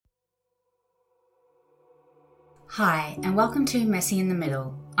Hi, and welcome to Messy in the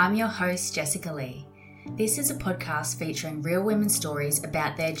Middle. I'm your host, Jessica Lee. This is a podcast featuring real women's stories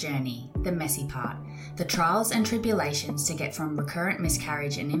about their journey, the messy part, the trials and tribulations to get from recurrent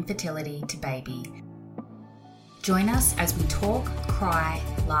miscarriage and infertility to baby. Join us as we talk, cry,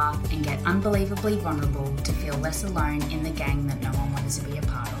 laugh, and get unbelievably vulnerable to feel less alone in the gang that no one wants to be a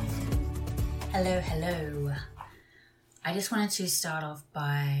part of. Hello. I just wanted to start off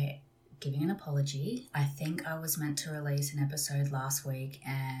by giving an apology. I think I was meant to release an episode last week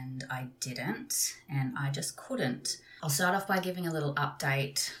and I didn't, and I just couldn't. I'll start off by giving a little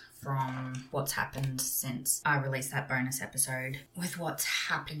update from what's happened since I released that bonus episode with what's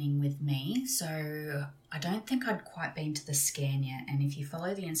happening with me. So I don't think I'd quite been to the scan yet, and if you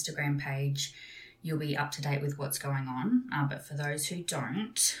follow the Instagram page, you'll be up to date with what's going on. But for those who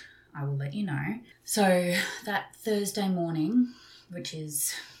don't, I will let you know. So that Thursday morning, which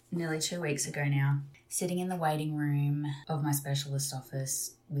is nearly 2 weeks ago now, sitting in the waiting room of my specialist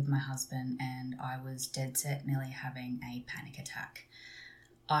office with my husband, and I was dead set nearly having a panic attack.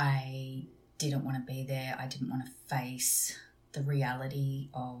 I didn't want to be there. I didn't want to face the reality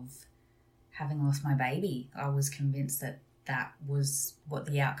of having lost my baby. I was convinced that that was what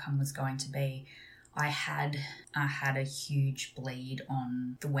the outcome was going to be. I had a huge bleed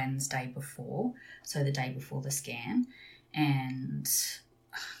on the Wednesday before, so the day before the scan, and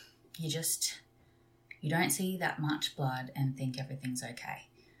you don't see that much blood and think everything's okay.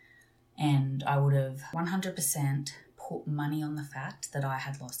 And I would have 100% put money on the fact that I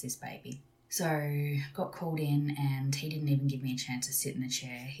had lost this baby. So got called in and he didn't even give me a chance to sit in the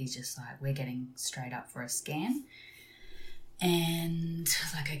chair. He's just like, we're getting straight up for a scan. And I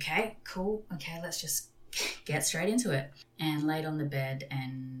was like, okay, cool. Okay, let's just get straight into it. And laid on the bed,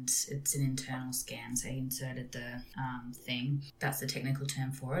 and it's an internal scan. So he inserted the thing. That's the technical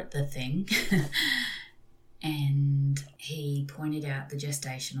term for it, the thing. And he pointed out the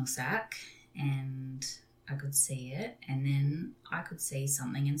gestational sac, and I could see it. And then I could see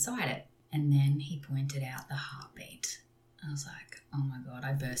something inside it. And then he pointed out the heartbeat. I was like, oh my God,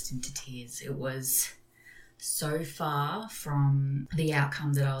 I burst into tears. It was so far from the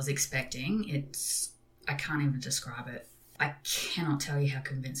outcome that I was expecting. I can't even describe it. I cannot tell you how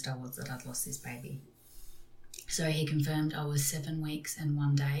convinced I was that I'd lost this baby. So he confirmed I was 7 weeks and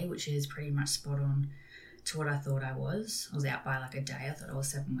 1 day, which is pretty much spot on to what I thought I was. I was out by like a day. I thought I was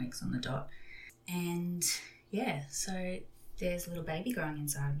 7 weeks on the dot. And yeah, so there's a little baby growing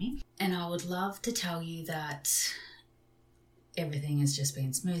inside of me. And I would love to tell you that everything has just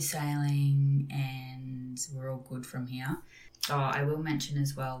been smooth sailing and we're all good from here. Oh, I will mention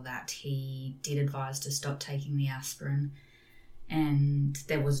as well that he did advise to stop taking the aspirin, and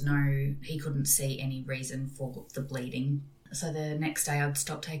he couldn't see any reason for the bleeding. So the next day I'd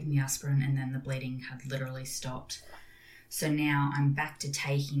stopped taking the aspirin and then the bleeding had literally stopped. So now I'm back to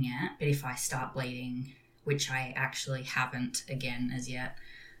taking it, but if I start bleeding, which I actually haven't again as yet,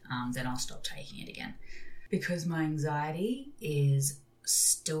 then I'll stop taking it again. Because my anxiety is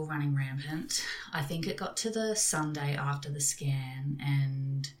still running rampant. I think it got to the Sunday after the scan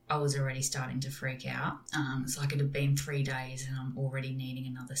and I was already starting to freak out. It's like it had been 3 days and I'm already needing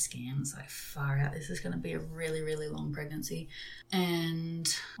another scan. It's like, far out, this is going to be a really, really long pregnancy. And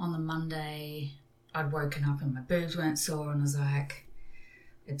on the Monday, I'd woken up and my boobs weren't sore and I was like,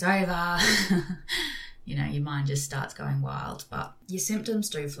 it's over. You know, your mind just starts going wild, but your symptoms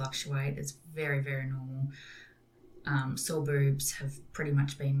do fluctuate. It's very, very normal. Sore boobs have pretty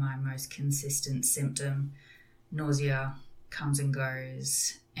much been my most consistent symptom. Nausea comes and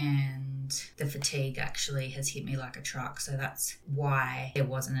goes, and the fatigue actually has hit me like a truck. So that's why there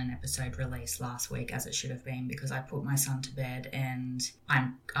wasn't an episode released last week as it should have been, because I put my son to bed and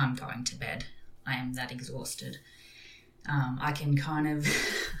I'm going to bed. I am that exhausted. I can kind of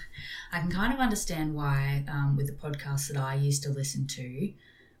understand why with the podcast that I used to listen to,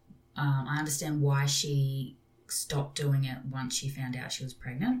 I understand why she stopped doing it once she found out she was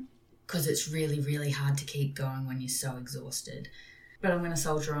pregnant, because it's really, really hard to keep going when you're so exhausted. But I'm going to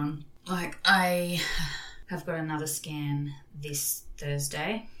soldier on. Like, I have got another scan this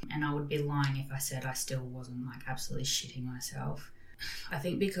Thursday, and I would be lying if I said I still wasn't like absolutely shitting myself. I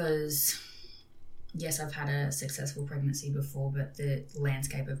think because, yes, I've had a successful pregnancy before, but the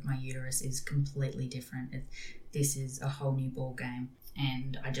landscape of my uterus is completely different. This is a whole new ball game,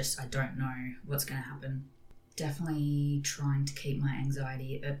 and I don't know what's going to happen. Definitely trying to keep my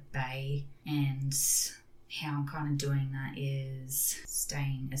anxiety at bay, and how I'm kind of doing that is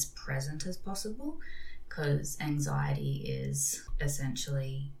staying as present as possible, because anxiety is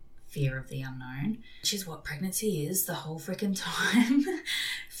essentially fear of the unknown, which is what pregnancy is the whole freaking time.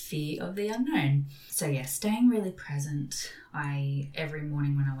 Fear of the unknown. So yeah, staying really present. Every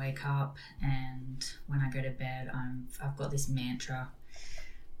morning when I wake up and when I go to bed, I've got this mantra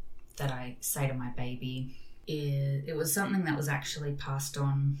that I say to my baby. It was something that was actually passed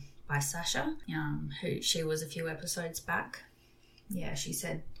on by Sasha, who she was a few episodes back. Yeah, she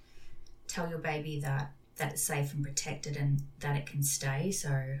said, tell your baby that it's safe and protected and that it can stay. So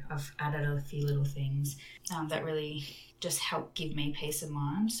I've added a few little things that really just help give me peace of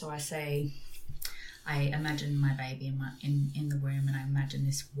mind. So I imagine my baby in the womb, and I imagine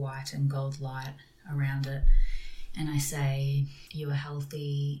this white and gold light around it. And I say, you are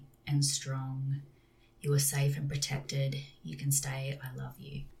healthy and strong. You are safe and protected. You can stay. I love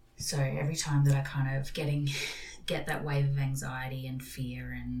you. So every time that I kind of get that wave of anxiety and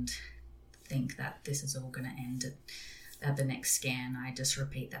fear and think that this is all going to end at the next scan, I just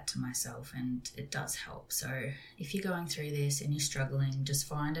repeat that to myself, and it does help. So if you're going through this and you're struggling, just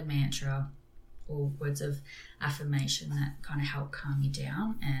find a mantra or words of affirmation that kind of help calm you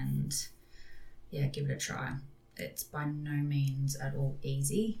down, and yeah, give it a try. It's by no means at all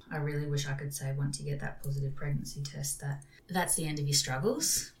easy. I really wish I could say once you get that positive pregnancy test that's the end of your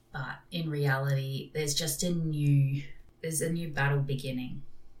struggles, but in reality there's a new battle beginning.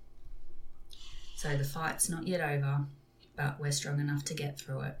 So the fight's not yet over, but we're strong enough to get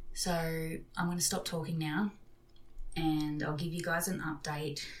through it. So I'm going to stop talking now, and I'll give you guys an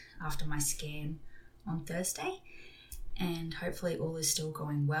update after my scan on Thursday. And hopefully all is still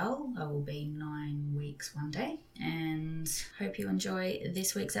going well. I will be 9 weeks one day, and hope you enjoy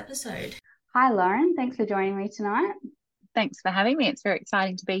this week's episode. Hi, Lauren. Thanks for joining me tonight. Thanks for having me. It's very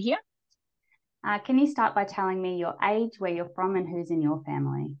exciting to be here. Can you start by telling me your age, where you're from, and who's in your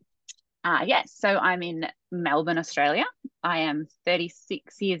family? Yes, so I'm in Melbourne, Australia. I am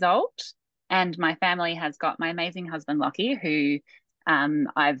 36 years old, and my family has got my amazing husband, Lockie, who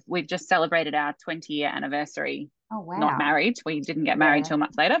we've just celebrated our 20-year anniversary. Oh, wow. Not married. We didn't get married till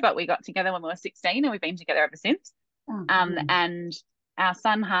much later, but we got together when we were 16, and we've been together ever since. Oh, and our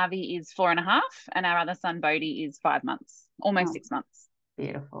son, Harvey, is 4.5, and our other son, Bodhi, is 5 months, almost 6 months.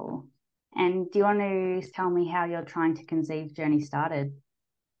 Beautiful. And do you want to tell me how your trying to conceive journey started?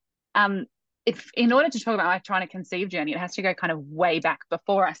 If in order to talk about my trying to conceive journey, it has to go kind of way back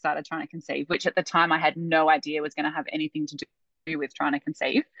before I started trying to conceive, which at the time I had no idea was going to have anything to do with trying to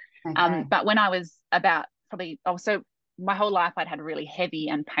conceive. Okay. But when I was about so my whole life I'd had really heavy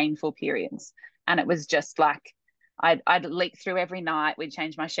and painful periods, and it was just like I'd leak through every night. We'd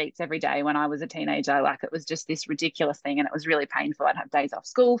change my sheets every day when I was a teenager. Like, it was just this ridiculous thing, and it was really painful. I'd have days off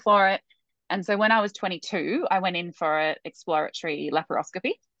school for it. And so when I was 22, I went in for an exploratory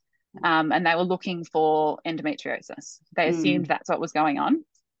laparoscopy. And they were looking for endometriosis. They assumed that's what was going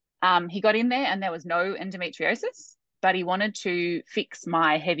on. He got in there and there was no endometriosis, but he wanted to fix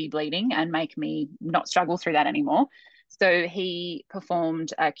my heavy bleeding and make me not struggle through that anymore. So he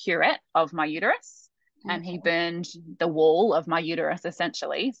performed a curette of my uterus, and he burned the wall of my uterus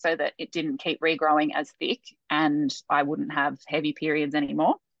essentially so that it didn't keep regrowing as thick and I wouldn't have heavy periods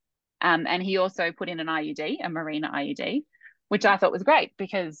anymore. And he also put in an IUD, a Mirena IUD, which I thought was great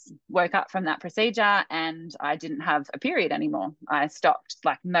because woke up from that procedure and I didn't have a period anymore. I stopped,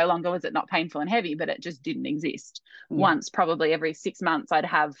 like, no longer was it not painful and heavy, but it just didn't exist. Once, probably every 6 months, I'd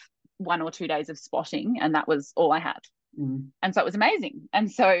have 1 or 2 days of spotting, and that was all I had. And so it was amazing.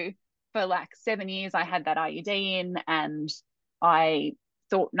 And so for like 7 years, I had that IUD in, and I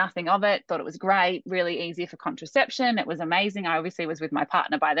thought nothing of it, thought it was great, really easy for contraception. It was amazing. I obviously was with my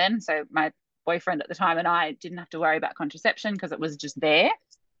partner by then, so my boyfriend at the time and I didn't have to worry about contraception because it was just there.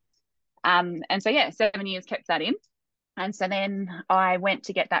 And so 7 years kept that in. And so then I went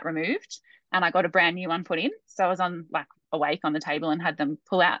to get that removed, and I got a brand new one put in. So I was awake on the table and had them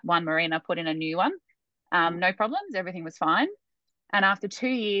pull out one Mirena, put in a new one. No problems, everything was fine. And after 2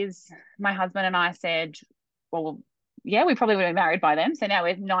 years, my husband and I said, well, yeah, we probably would have been married by then. So now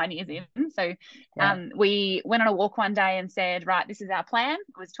we're 9 years in. So we went on a walk one day and said, right, this is our plan.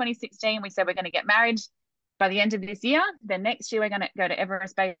 It was 2016. We said we're going to get married by the end of this year. Then next year we're going to go to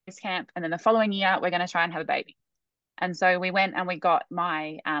Everest Base Camp. And then the following year we're going to try and have a baby. And so we went and we got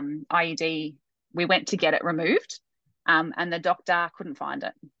my IUD. We went to get it removed, and the doctor couldn't find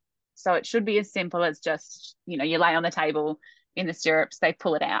it. So it should be as simple as just, you lay on the table in the stirrups, they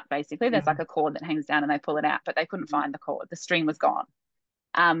pull it out. Basically, there's like a cord that hangs down and they pull it out, but they couldn't find the cord. The string was gone.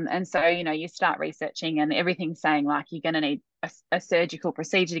 And so, you start researching, and everything's saying like you're going to need a surgical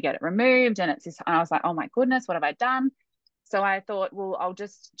procedure to get it removed. And and I was like, oh my goodness, what have I done? So I thought, well, I'll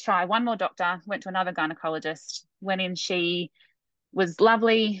just try one more doctor. Went to another gynecologist, went in. She was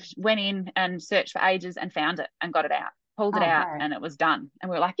lovely, went in and searched for ages and found it and got it out, pulled it Oh, out, great. and it was done. And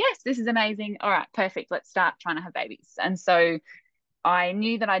we were like, yes, this is amazing. All right, perfect. Let's start trying to have babies. And so I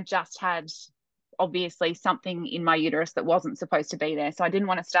knew that I just had obviously something in my uterus that wasn't supposed to be there. So I didn't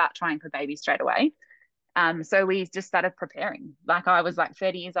want to start trying for babies straight away. So we just started preparing. Like I was like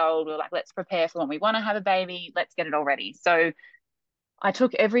 30 years old. We were like, let's prepare for when we want to have a baby. Let's get it all ready. So I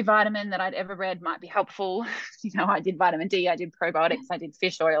took every vitamin that I'd ever read might be helpful. I did vitamin D, I did probiotics, I did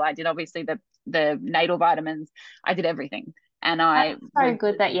fish oil, I did obviously the natal vitamins, I did everything. And I That's so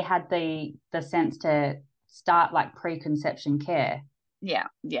good that you had the sense to start like preconception care. Yeah.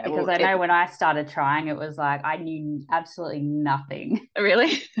 Because I know when I started trying, it was like I knew absolutely nothing.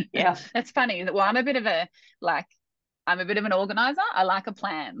 Really? Yeah. It's funny. Well, I'm a bit of an organizer. I like a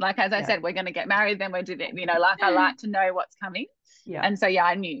plan. Like, as I said, we're going to get married, then we'll do that. Like I like to know what's coming. Yeah. And so,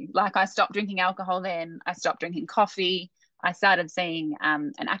 I knew. Like I stopped drinking alcohol then. I stopped drinking coffee. I started seeing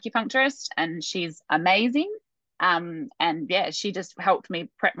an acupuncturist, and she's amazing. And she just helped me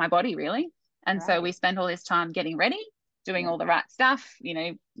prep my body, really. And so we spent all this time getting ready, doing all the right stuff,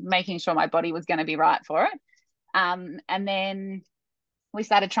 making sure my body was going to be right for it. And then we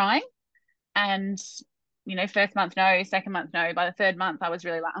started trying, and first month no, second month no. By the third month I was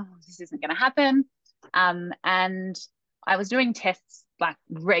really like, oh, this isn't going to happen. And I was doing tests like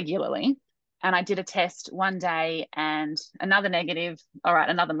regularly, and I did a test one day and another negative. All right,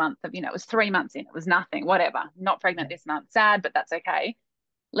 another month of, it was 3 months in, it was nothing, whatever, not pregnant this month, sad, but that's okay.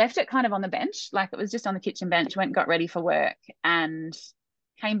 Left it kind of on the bench, like it was just on the kitchen bench, went and got ready for work, and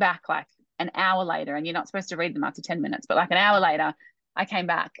came back like an hour later, and you're not supposed to read them after 10 minutes, but like an hour later I came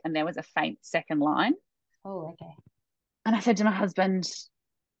back and there was a faint second line. Oh, okay. And I said to my husband,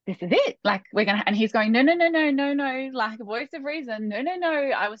 this is it, like we're gonna, and he's going, no, like a voice of reason,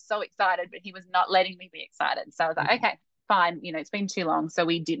 no. I was so excited, but he was not letting me be excited. So I was like, okay, fine, it's been too long. So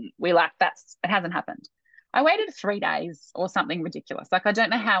it hasn't happened. I waited 3 days or something ridiculous. Like, I don't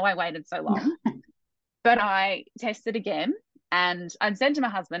know how I waited so long, but I tested again, and I'd said to my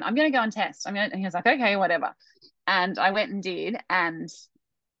husband, I'm going to go and test. And he was like, okay, whatever. And I went and did, and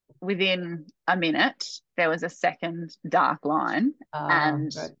within a minute, there was a second dark line,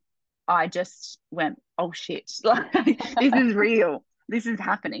 and good. I just went, oh shit, like this is real. This is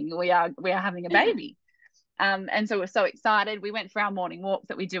happening. We are having a baby. And so we're so excited. We went for our morning walk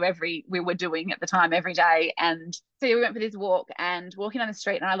that we were doing at the time every day. And so we went for this walk, and walking on the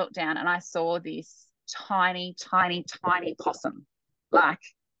street, and I looked down and I saw this tiny, tiny, tiny possum, like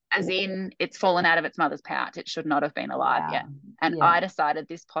as in it's fallen out of its mother's pouch. It should not have been alive yet. And I decided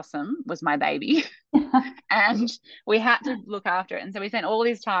this possum was my baby and we had to look after it. And so we spent all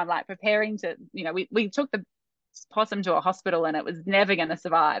this time like preparing to, we took the possum to a hospital, and it was never going to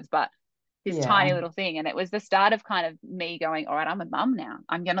survive, but this tiny little thing. And it was the start of kind of me going, all right, I'm a mum now.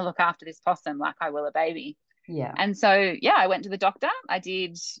 I'm going to look after this possum like I will a baby. Yeah. And so, I went to the doctor. I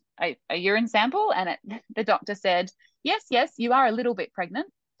did a urine sample, and the doctor said, yes, you are a little bit pregnant.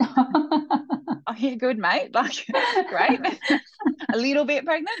 Oh, yeah, good, mate. Like, great. A little bit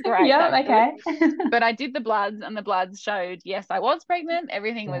pregnant. Great. Yeah, okay. But I did the bloods, and the bloods showed, yes, I was pregnant.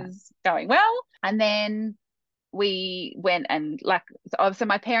 Everything was going well. And then we went and so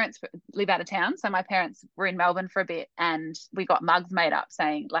my parents live out of town. So my parents were in Melbourne for a bit, and we got mugs made up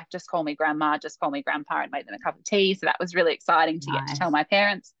saying like, just call me grandma, just call me grandpa, and made them a cup of tea. So that was really exciting to get to tell my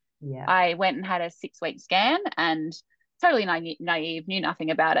parents. Yeah. I went and had a 6-week scan, and totally naive, knew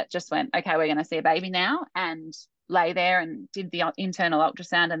nothing about it. Just went, okay, we're going to see a baby now, and lay there and did the internal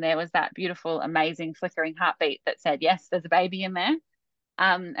ultrasound. And there was that beautiful, amazing flickering heartbeat that said, yes, there's a baby in there.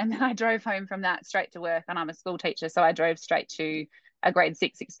 And then I drove home from that straight to work, and I'm a school teacher. So I drove straight to a grade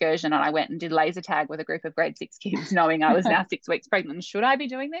 6 excursion, and I went and did laser tag with a group of grade 6 kids, knowing I was now 6 weeks pregnant. Should I be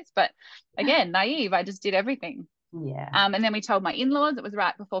doing this? But again, naive, I just did everything. Yeah. And then we told my in-laws. It was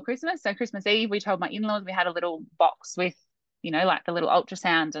right before Christmas. So Christmas Eve, we told my in-laws. We had a little box with, like the little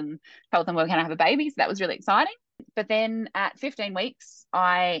ultrasound, and told them we were going to have a baby. So that was really exciting. But then at 15 weeks,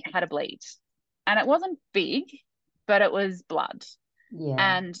 I had a bleed, and it wasn't big, but it was blood. Yeah.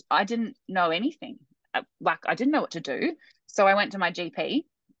 And I didn't know anything. Like, I didn't know what to do. So I went to my GP,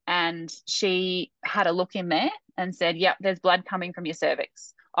 and she had a look in there and said, yep, there's blood coming from your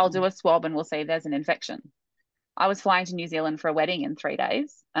cervix. I'll do a swab and we'll see if there's an infection. I was flying to New Zealand for a wedding in 3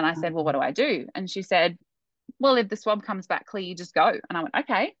 days. And I said, well, what do I do? And she said, well, if the swab comes back clear, you just go. And I went,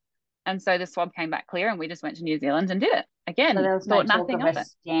 okay. And so the swab came back clear, and we just went to New Zealand and did it. Again, so there was thought no nothing talk of of a it.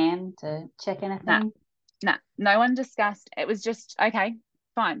 Scan to check anything? No, no one discussed. It was just, okay,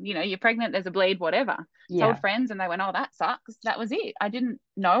 fine. You're pregnant, there's a bleed, whatever. Yeah. Told friends, and they went, oh, that sucks. That was it. I didn't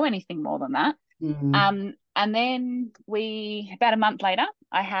know anything more than that. And then about a month later,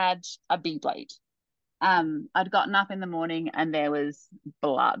 I had a big bleed. I'd gotten up in the morning and there was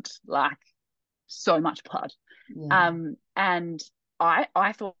blood, like so much blood. Yeah. And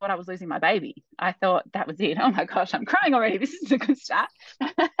I thought I was losing my baby. I thought that was it. Oh my gosh, I'm crying already. This is a good start.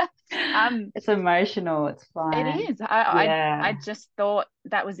 It's emotional. It's fine. It is. I just thought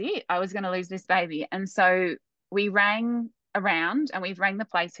that was it. I was going to lose this baby. And so we rang around and we've rang the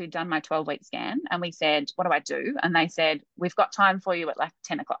place who'd done my 12-week scan and we said, what do I do? And they said, we've got time for you at like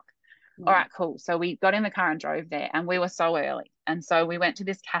 10 o'clock. All right, cool. So we got in the car and drove there and we were so early. And so we went to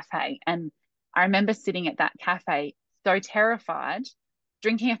this cafe and I remember sitting at that cafe so terrified,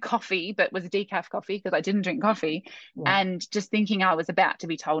 drinking a coffee, but was a decaf coffee because I didn't drink coffee, and just thinking I was about to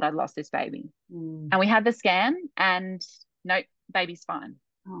be told I'd lost this baby. And we had the scan and nope, baby's fine.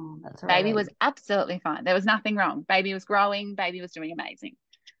 Oh, that's right. Baby was absolutely fine. There was nothing wrong. Baby was growing. Baby was doing amazing.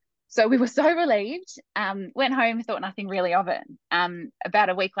 So we were so relieved. Went home, thought nothing really of it. About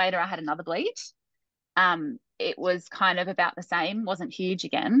a week later, I had another bleed. It was kind of about the same, wasn't huge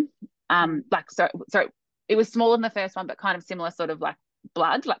again. So it was smaller than the first one, but kind of similar sort of like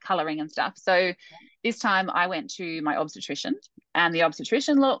blood, like colouring and stuff. So this time I went to my obstetrician and the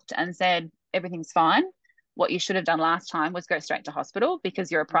obstetrician looked and said, everything's fine. What you should have done last time was go straight to hospital because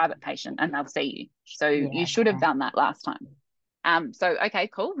you're a private patient and they'll see you. So you should have done that last time. So, okay,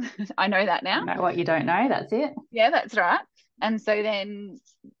 cool. I know that now. Know what you don't know. That's it. Yeah, that's right. And so then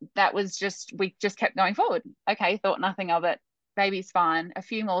that was we just kept going forward. Okay, thought nothing of it. Baby's fine. A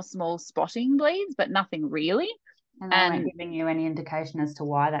few more small spotting bleeds, but nothing really. And they weren't giving you any indication as to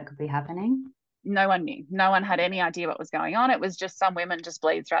why that could be happening? No one knew. No one had any idea what was going on. It was just some women just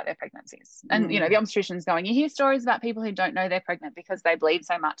bleed throughout their pregnancies. And, the obstetrician's going, you hear stories about people who don't know they're pregnant because they bleed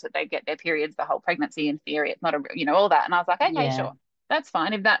so much that they get their periods the whole pregnancy. In theory, it's not all that. And I was like, okay, sure. That's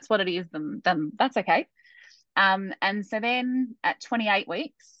fine. If that's what it is, then that's okay. And so then at 28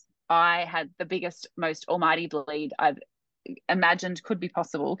 weeks, I had the biggest, most almighty bleed I've imagined could be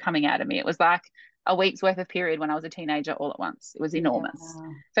possible coming out of me. It was like a week's worth of period when I was a teenager all at once. It was enormous. Yeah.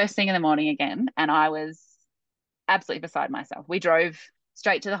 First thing in the morning again, and I was absolutely beside myself. We drove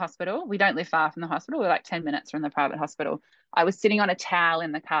straight to the hospital. We don't live far from the hospital. We're like 10 minutes from the private hospital. I was sitting on a towel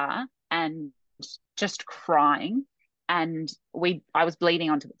in the car and just crying, and I was bleeding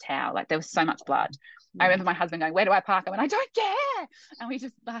onto the towel. Like there was so much blood. I remember my husband going, where do I park? I went, I don't care. And we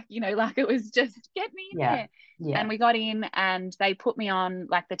just like it was just get me in there. Yeah. And we got in and they put me on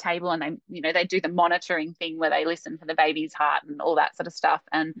like the table and they do the monitoring thing where they listen for the baby's heart and all that sort of stuff.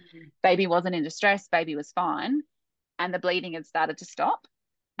 And baby wasn't in distress. Baby was fine. And the bleeding had started to stop.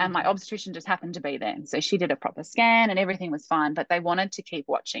 And my obstetrician just happened to be there. So she did a proper scan and everything was fine, but they wanted to keep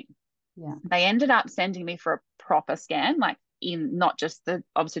watching. Yeah. They ended up sending me for a proper scan, like in not just the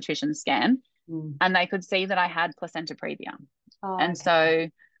obstetrician scan. And they could see that I had placenta previa. And so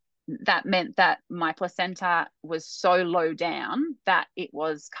that meant that my placenta was so low down that it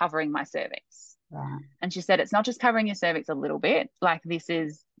was covering my cervix. Right. And she said, it's not just covering your cervix a little bit, like this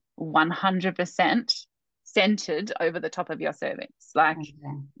is 100% centered over the top of your cervix. Like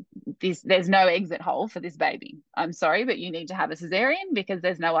there's no exit hole for this baby. I'm sorry, but you need to have a cesarean because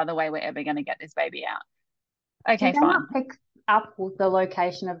there's no other way we're ever going to get this baby out. Okay, fine. Up with the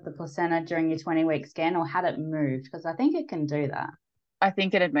location of the placenta during your 20-week scan, or had it moved? Because I think it can do that. I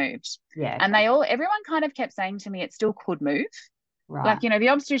think it had moved. Yeah. Okay. And everyone kind of kept saying to me it still could move. Right. Like, the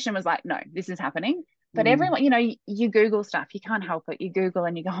obstetrician was like, no, this is happening. But everyone, you Google stuff, you can't help it. You Google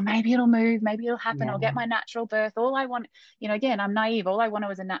and you go, oh, maybe it'll move, maybe it'll happen. I'll get my natural birth. All I want, again, I'm naive. All I wanted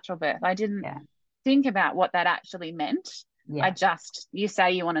was a natural birth. I didn't think about what that actually meant. Yeah. You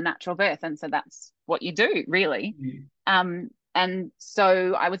say you want a natural birth. And so that's what you do, really. And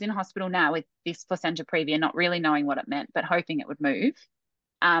so I was in hospital now with this placenta previa, not really knowing what it meant, but hoping it would move.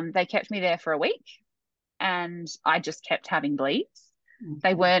 They kept me there for a week and I just kept having bleeds.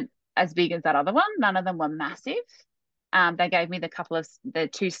 They weren't as big as that other one. None of them were massive. They gave me the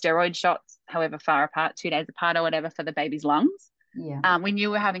 2 steroid shots, however far apart, 2 days apart or whatever, for the baby's lungs. Yeah. We knew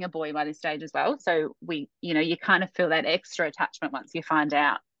we were having a boy by this stage as well. So you kind of feel that extra attachment once you find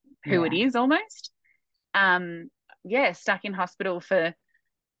out who it is almost. Stuck in hospital for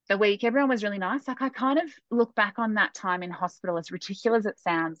the week. Everyone was really nice. Like I kind of look back on that time in hospital, as ridiculous as it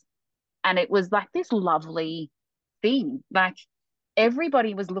sounds, and it was like this lovely thing. Like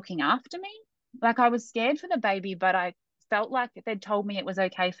everybody was looking after me. Like I was scared for the baby, but I felt like they'd told me it was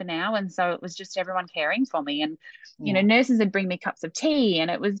okay for now, and so it was just everyone caring for me. And nurses would bring me cups of tea,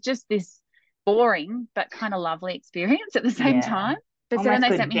 and it was just this boring but kind of lovely experience at the same time. But almost so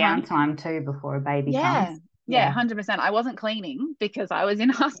when they sent me downtime too before a baby comes. Yeah, 100%. I wasn't cleaning because I was in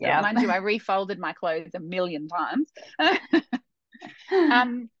hospital. Yep. Mind you, I refolded my clothes a million times. But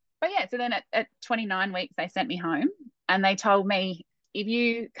yeah, so then at 29 weeks, they sent me home and they told me, if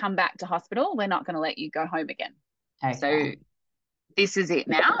you come back to hospital, we're not going to let you go home again. Okay. So this is it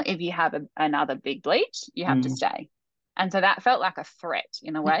now. If you have another big bleed, you have to stay. And so that felt like a threat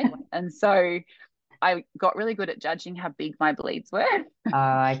in a way. And so I got really good at judging how big my bleeds were.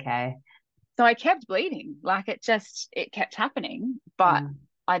 Oh, okay. So I kept bleeding. Like it kept happening. But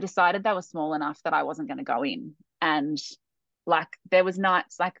I decided they were small enough that I wasn't going to go in. And like there was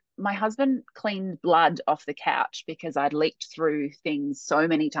nights, like my husband cleaned blood off the couch because I'd leaked through things so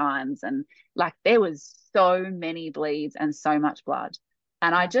many times. And like there was so many bleeds and so much blood.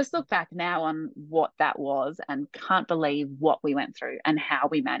 And I just look back now on what that was and can't believe what we went through and how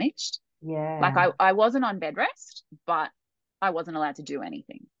we managed. Yeah. Like I wasn't on bed rest, but I wasn't allowed to do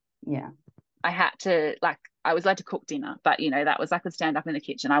anything. Yeah. I had to, like, I was allowed to cook dinner, but you know, that was, I could stand up in the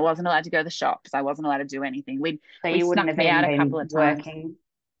kitchen. I wasn't allowed to go to the shops. I wasn't allowed to do anything. So we you wouldn't snuck have me even out a been couple of times. working?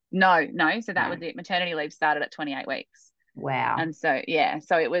 No. So that No. was it. Maternity leave started at 28 weeks. Wow. And so, yeah,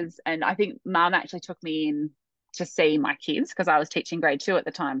 so it was, and I think mum actually took me in to see my kids because I was teaching grade 2 at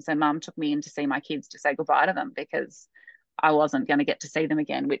the time. So mum took me in to see my kids to say goodbye to them because I wasn't going to get to see them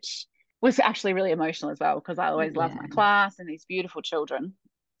again, which was actually really emotional as well because I always loved my class and these beautiful children.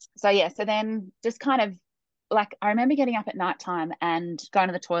 So yeah, so then just kind of like I remember getting up at nighttime and going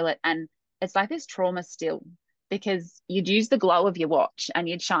to the toilet, and it's like this trauma still because you'd use the glow of your watch and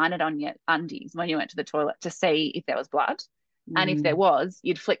you'd shine it on your undies when you went to the toilet to see if there was blood. And if there was,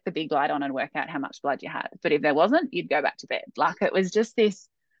 you'd flick the big light on and work out how much blood you had. But if there wasn't, you'd go back to bed. Like it was just this,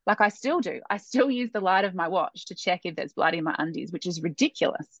 like I still do. I still use the light of my watch to check if there's blood in my undies, which is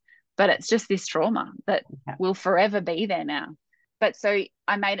ridiculous. But it's just this trauma that will forever be there now. But so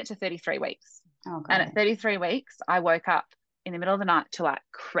I made it to 33 weeks. Okay. And at 33 weeks, I woke up in the middle of the night to like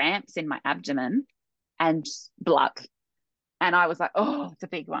cramps in my abdomen and blood. And I was like, oh, it's a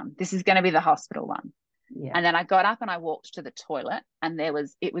big one. This is going to be the hospital one. Yeah. And then I got up and I walked to the toilet and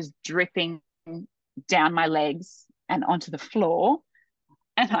it was dripping down my legs and onto the floor.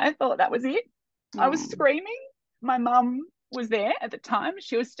 And I thought that was it. I was screaming. My mum was there at the time.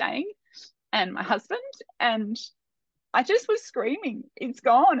 She was staying, and my husband, and I just was screaming, it's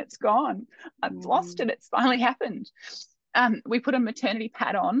gone. I've lost it. It's finally happened. We put a maternity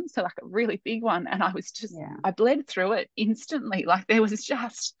pad on, so like a really big one, and I was just, I bled through it instantly. Like there was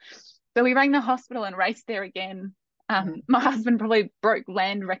just, so we rang the hospital and raced there again. My husband probably broke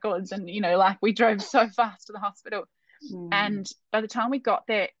land records and, you know, like we drove so fast to the hospital. And by the time we got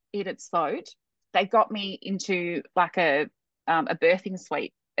there, it had slowed. They got me into like a birthing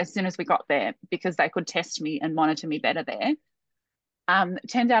suite as soon as we got there because they could test me and monitor me better there.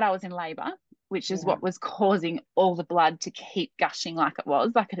 It turned out I was in labour, which is what was causing all the blood to keep gushing like it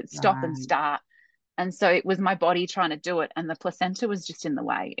was, like it'd stop and start. And so it was my body trying to do it, and the placenta was just in the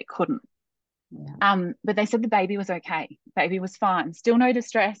way. It couldn't. But they said the baby was okay. Baby was fine. Still no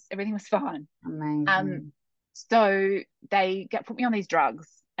distress. Everything was fine. Amazing. So they put me on these drugs,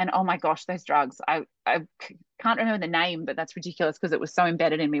 and oh my gosh, those drugs. I can't remember the name, but that's ridiculous because it was so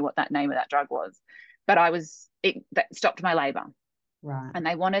embedded in me what that name of that drug was. But that stopped my labour. Right. And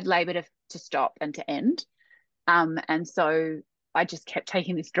they wanted labour to stop and to end. And so I just kept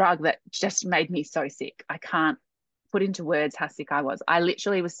taking this drug that just made me so sick. I can't put into words how sick I was. I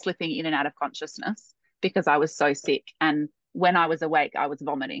literally was slipping in and out of consciousness because I was so sick. And when I was awake, I was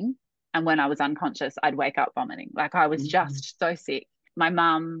vomiting. And when I was unconscious, I'd wake up vomiting. Like I was just so sick. My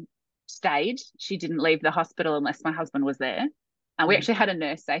mum stayed. She didn't leave the hospital unless my husband was there. And we actually had a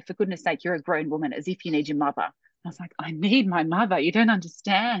nurse say, for goodness sake, you're a grown woman, as if you need your mother. I was like, I need my mother. You don't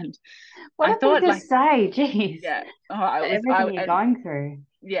understand. What I thought, like, say, geez. Yeah. Everything you're going through.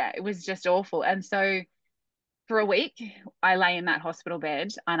 Yeah, it was just awful. And so for a week, I lay in that hospital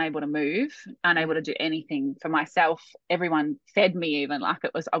bed, unable to move, unable to do anything for myself. Everyone fed me even, like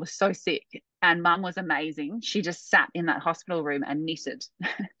I was so sick. And mum was amazing. She just sat in that hospital room and knitted,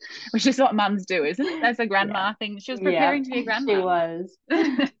 which is what mums do, isn't it? That's a grandma thing. She was preparing to be a grandma. She was.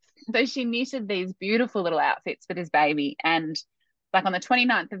 So she knitted these beautiful little outfits for this baby. And like on the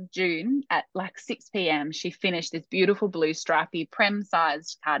 29th of June at like 6 p.m, she finished this beautiful blue stripy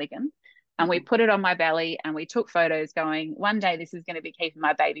prem-sized cardigan. And we put it on my belly and we took photos going, one day this is going to be keeping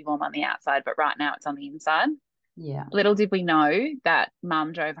my baby warm on the outside, but right now it's on the inside. Yeah. Little did we know that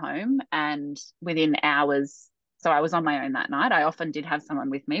mum drove home, and within hours, so I was on my own that night. I often did have someone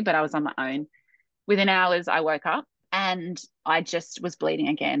with me, but I was on my own. Within hours, I woke up and I just was bleeding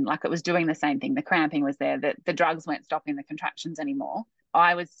again. Like it was doing the same thing. The cramping was there. The drugs weren't stopping the contractions anymore.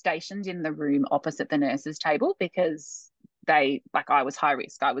 I was stationed in the room opposite the nurse's table because I was high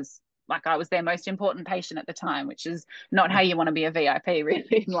risk. I was their most important patient at the time, which is not how you want to be a VIP really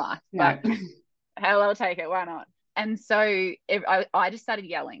in life. No. But hell, I'll take it. Why not? And so I just started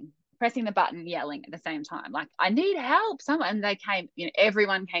yelling, pressing the button, yelling at the same time, like, I need help, someone. And they came,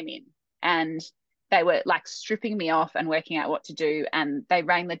 everyone came in, and they were like stripping me off and working out what to do. And they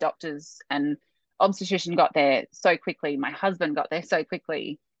rang the doctors, and obstetrician got there so quickly. My husband got there so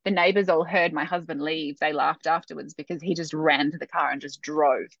quickly. The neighbors all heard my husband leave. They laughed afterwards because he just ran to the car and just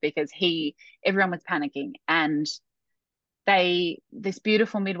drove, because everyone was panicking. And this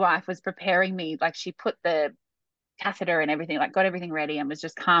beautiful midwife was preparing me, like she put the catheter and everything, like got everything ready, and was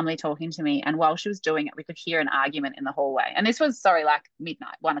just calmly talking to me. And while she was doing it, we could hear an argument in the hallway. And this was, like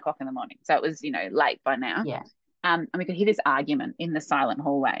midnight, 1 o'clock in the morning. So it was, late by now. Yeah. And we could hear this argument in the silent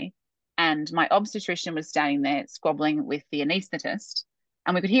hallway. And my obstetrician was standing there squabbling with the anaesthetist.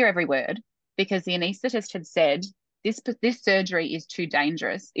 And we could hear every word, because the anaesthetist had said, this surgery is too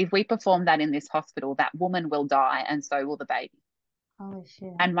dangerous. If we perform that in this hospital, that woman will die, and so will the baby. Holy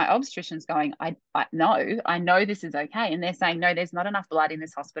shit. And my obstetrician's going, I know this is okay. And they're saying, no, there's not enough blood in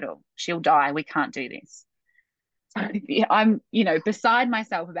this hospital. She'll die. We can't do this. So I'm, beside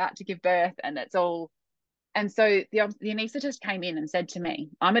myself, about to give birth, and it's all. And so the anaesthetist came in and said to me,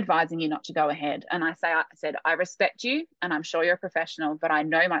 I'm advising you not to go ahead. And I said, I respect you, and I'm sure you're a professional, but I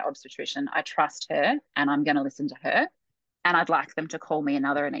know my obstetrician. I trust her, and I'm going to listen to her. And I'd like them to call me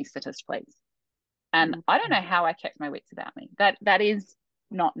another anaesthetist, please. And I don't know how I kept my wits about me. That is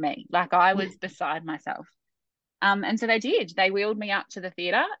not me. Like, I was beside myself. And so they did. They wheeled me up to the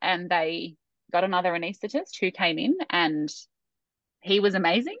theatre, and they got another anaesthetist who came in, and he was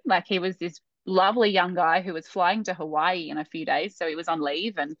amazing. Like, he was this lovely young guy who was flying to Hawaii in a few days. So he was on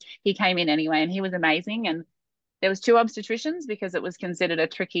leave, and he came in anyway, and he was amazing. And there was 2 obstetricians, because it was considered a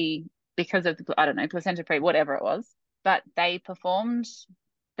tricky, because of, I don't know, placenta previa, whatever it was. But they performed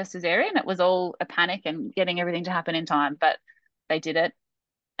the cesarean. It was all a panic and getting everything to happen in time, but they did it,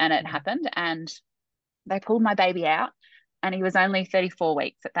 and it happened. And they pulled my baby out, and he was only 34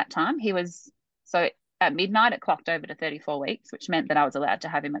 weeks at that time. So at midnight, it clocked over to 34 weeks, which meant that I was allowed to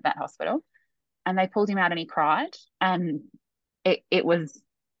have him at that hospital. And they pulled him out, and he cried, and it was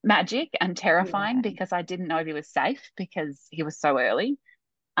magic and terrifying, because I didn't know if he was safe, because he was so early.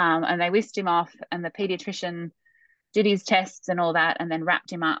 And they whisked him off, and the pediatrician did his tests and all that, and then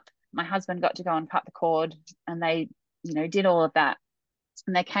wrapped him up. My husband got to go and cut the cord, and they, did all of that.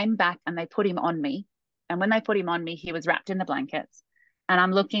 And they came back, and they put him on me. And when they put him on me, he was wrapped in the blankets. And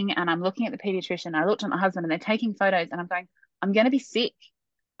I'm looking at the pediatrician. I looked at my husband, and they're taking photos, and I'm going, I'm going to be sick.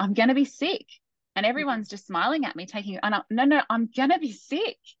 I'm going to be sick. And everyone's just smiling at me, no, I'm going to be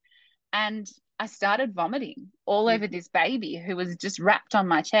sick. And I started vomiting all over this baby who was just wrapped on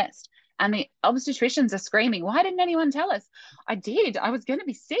my chest. And the obstetricians are screaming, why didn't anyone tell us? I did. I was going to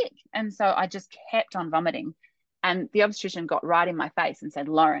be sick. And so I just kept on vomiting. And the obstetrician got right in my face and said,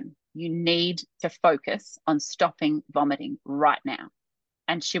 Lauren, you need to focus on stopping vomiting right now.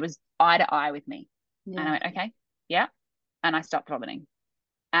 And she was eye to eye with me. And I went, okay, yeah. And I stopped vomiting.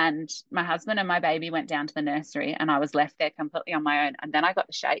 And my husband and my baby went down to the nursery, and I was left there completely on my own. And then I got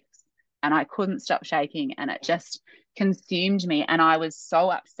the shakes, and I couldn't stop shaking, and it just consumed me. And I was so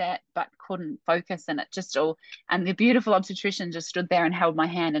upset, but couldn't focus. And it just and the beautiful obstetrician just stood there and held my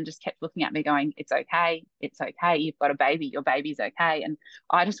hand and just kept looking at me going, it's okay. It's okay. You've got a baby. Your baby's okay. And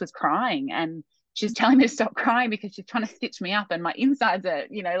I just was crying, and she's telling me to stop crying because she's trying to stitch me up, and my insides are,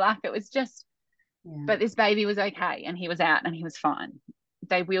 like, it was just, but this baby was okay, and he was out, and he was fine.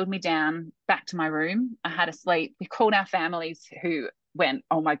 They wheeled me down back to my room. I had to sleep. We called our families, who went,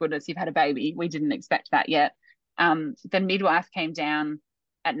 oh my goodness, you've had a baby. We didn't expect that yet. The midwife came down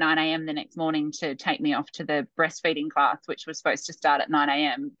at 9 a.m. the next morning to take me off to the breastfeeding class, which was supposed to start at 9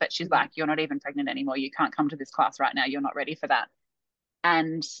 a.m. But she's like, you're not even pregnant anymore. You can't come to this class right now. You're not ready for that.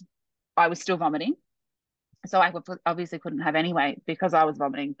 And I was still vomiting. So I obviously couldn't have anyway, because I was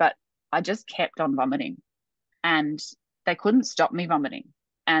vomiting, but I just kept on vomiting, and they couldn't stop me vomiting.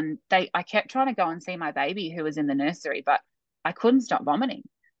 And I kept trying to go and see my baby, who was in the nursery, but I couldn't stop vomiting,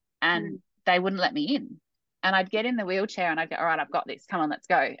 and they wouldn't let me in. And I'd get in the wheelchair, and I'd go, all right, I've got this. Come on, let's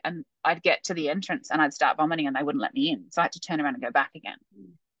go. And I'd get to the entrance, and I'd start vomiting, and they wouldn't let me in. So I had to turn around and go back again.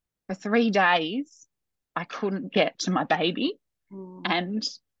 For 3 days, I couldn't get to my baby. And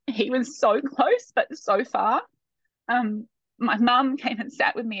he was so close, but so far. My mum came and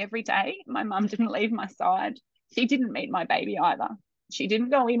sat with me every day. My mum didn't leave my side. She didn't meet my baby either. She didn't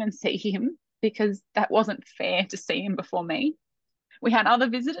go in and see him, because that wasn't fair to see him before me. We had other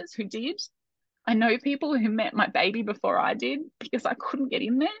visitors who did, I know people who met my baby before I did because I couldn't get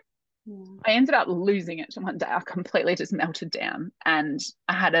in there. Yeah. I ended up losing it one day. I completely just melted down. And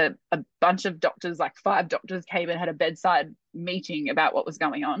I had a bunch of doctors, like 5 doctors came and had a bedside meeting about what was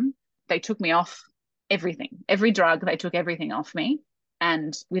going on. They took me off everything, every drug, they took everything off me.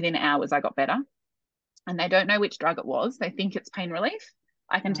 And within hours, I got better. And they don't know which drug it was. They think it's pain relief.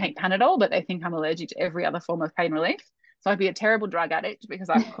 I can take Panadol, but they think I'm allergic to every other form of pain relief. So I'd be a terrible drug addict because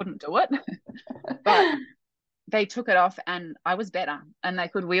I couldn't do it. But they took it off and I was better, and they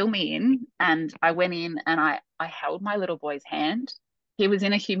could wheel me in, and I went in and I held my little boy's hand. He was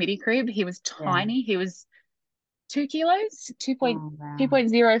in a humidity crib. He was tiny. He was 2 kilos,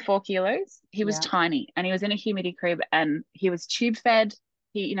 2.04 kilos. He was tiny, and he was in a humidity crib, and he was tube fed.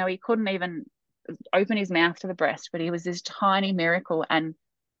 He couldn't even open his mouth to the breast, but he was this tiny miracle. And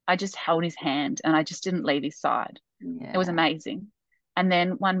I just held his hand and I just didn't leave his side. It was amazing. And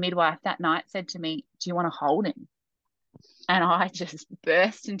then one midwife that night said to me, "Do you want to hold him?" And I just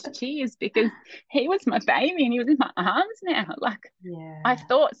burst into tears because he was my baby and he was in my arms now. Like, I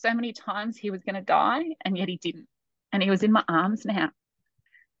thought so many times he was going to die, and yet he didn't. And he was in my arms now.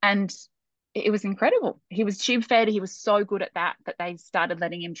 And it was incredible. He was tube fed. He was so good at that they started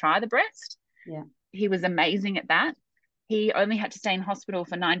letting him try the breast. Yeah. He was amazing at that. He only had to stay in hospital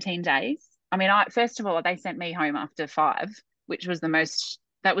for 19 days. I mean, first of all, they sent me home after 5, which was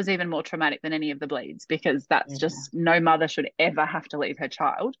that was even more traumatic than any of the bleeds, because that's just, no mother should ever have to leave her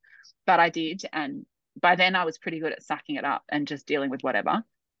child. But I did. And by then I was pretty good at sucking it up and just dealing with whatever.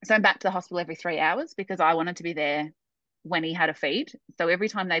 So I'm back to the hospital every 3 hours because I wanted to be there when he had a feed. So every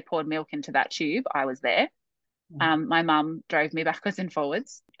time they poured milk into that tube, I was there. My mum drove me backwards and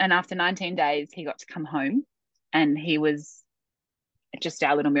forwards. And after 19 days, he got to come home, and he was just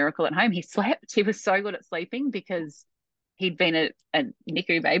our little miracle at home. He slept. He was so good at sleeping because he'd been a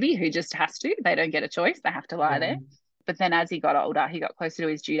NICU baby who just has to. They don't get a choice. They have to lie there. But then as he got older, he got closer to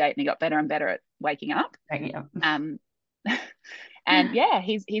his due date and he got better and better at waking up. And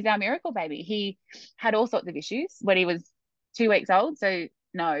he's our miracle baby. He had all sorts of issues when he was 2 weeks old. So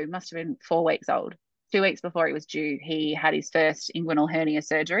no, must have been 4 weeks old. 2 weeks before he was due, he had his first inguinal hernia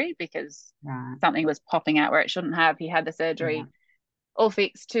surgery because something was popping out where it shouldn't have. He had the surgery all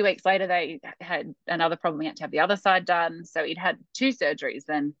fixed. 2 weeks later, they had another problem. He had to have the other side done. So he'd had 2 surgeries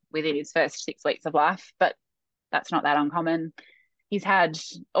then within his first 6 weeks of life, but that's not that uncommon. He's had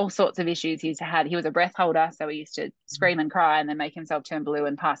all sorts of issues. He was a breath holder, so he used to scream and cry and then make himself turn blue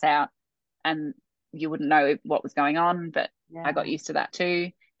and pass out. And you wouldn't know what was going on, but I got used to that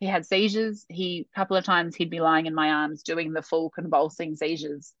too. He had seizures. A couple of times he'd be lying in my arms doing the full convulsing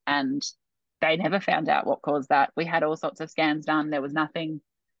seizures, and they never found out what caused that. We had all sorts of scans done. There was nothing.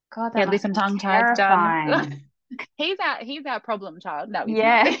 God, he had lip and tongue tied done. He's our problem child. No, he's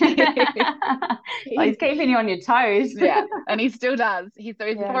not. He's keeping you on your toes. And he still does. He's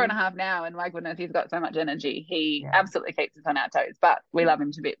 4.5 now, and my goodness, he's got so much energy. He absolutely keeps us on our toes, but we love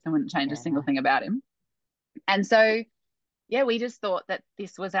him to bits and wouldn't change a single thing about him. And so, we just thought that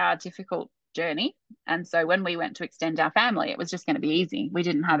this was our difficult journey. And so when we went to extend our family, it was just going to be easy. We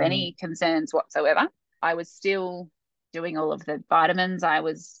didn't have any concerns whatsoever. I was still doing all of the vitamins. I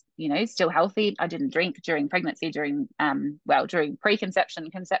was, still healthy. I didn't drink during pregnancy, during preconception,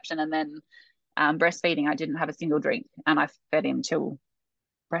 conception, and then breastfeeding. I didn't have a single drink, and I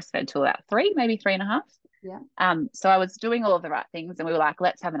breastfed till about 3, maybe 3.5. So I was doing all of the right things, and we were like,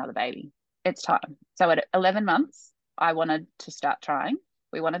 let's have another baby. It's time. So at 11 months, I wanted to start trying.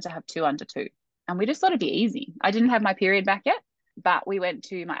 We wanted to have 2 under 2, and we just thought it'd be easy. I didn't have my period back yet, but we went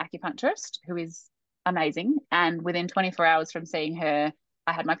to my acupuncturist, who is amazing. And within 24 hours from seeing her,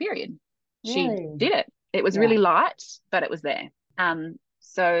 I had my period. She did it. It was really light, but it was there.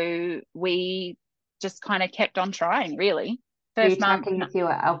 So we just kind of kept on trying, really. Were you tracking if you were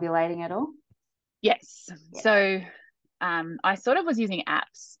ovulating at all? Yes. So I sort of was using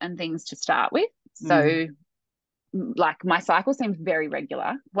apps and things to start with. So like my cycle seemed very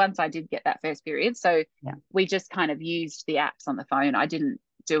regular once I did get that first period. So we just kind of used the apps on the phone. I didn't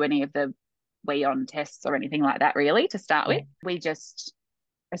do any of the WeOn tests or anything like that really to start with. We just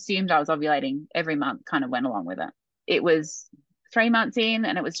assumed I was ovulating every month, kind of went along with it. It was 3 months in,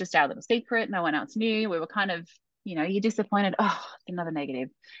 and it was just our little secret. No one else knew. We were kind of, you're disappointed. Oh, another negative.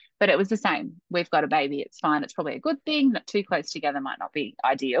 But it was the same. We've got a baby. It's fine. It's probably a good thing. Not too close together might not be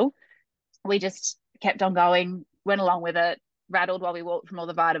ideal. We just kept on going, went along with it, rattled while we walked from all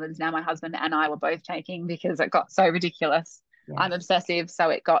the vitamins now my husband and I were both taking because it got so ridiculous. I'm obsessive, so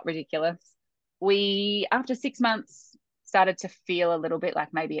it got ridiculous. We, after 6 months, started to feel a little bit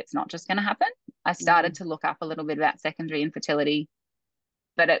like maybe it's not just going to happen. I started to look up a little bit about secondary infertility.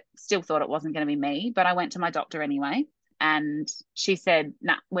 but it still thought it wasn't going to be me. But I went to my doctor anyway, and she said,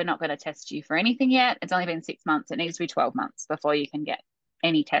 "Nah, we're not going to test you for anything yet. It's only been 6 months. It needs to be 12 months before you can get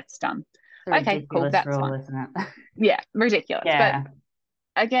any tests done." It's a Okay, cool, ridiculous that's rule, fine. isn't it? Yeah, ridiculous. Yeah. But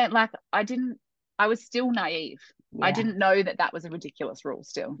again, like I was still naive. Yeah. I didn't know that was a ridiculous rule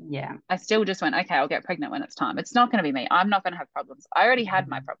still. Yeah. I still just went, okay, I'll get pregnant when it's time. It's not going to be me. I'm not going to have problems. I already had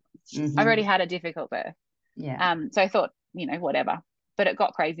my problems. I already had a difficult birth. Yeah. So I thought, whatever. But it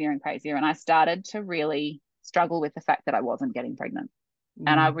got crazier and crazier. And I started to really struggle with the fact that I wasn't getting pregnant.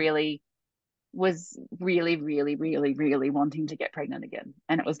 And I really was really, really, really, really wanting to get pregnant again.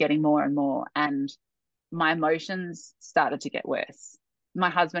 And it was getting more and more. And my emotions started to get worse. My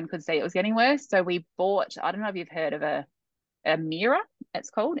husband could see it was getting worse. So we bought, I don't know if you've heard of a mirror, it's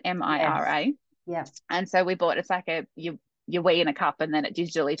called MIRA. Yes. Yeah. And so we bought, it's like you wee in a cup, and then it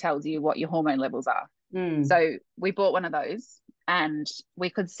digitally tells you what your hormone levels are. So we bought one of those, and we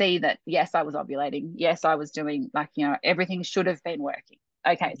could see that, yes, I was ovulating. Yes, I was doing, like, everything should have been working.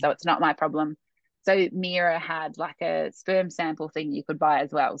 Okay, so it's not my problem. So Mira had like a sperm sample thing you could buy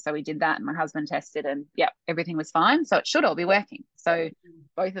as well. So we did that, and my husband tested, and yep, everything was fine. So it should all be working. So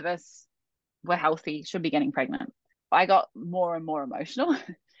both of us were healthy, should be getting pregnant. I got more and more emotional.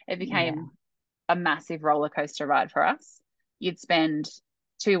 It became a massive roller coaster ride for us. You'd spend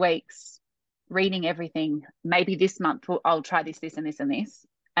 2 weeks reading everything. Maybe this month I'll try this, this, and this, and this.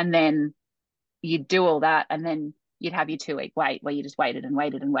 And then you'd do all that, and then you'd have your 2-week wait where you just waited and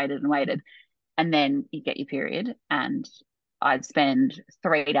waited and waited and waited. And then you get your period, and I'd spend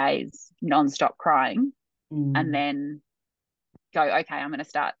 3 days nonstop crying, and then go, okay, I'm going to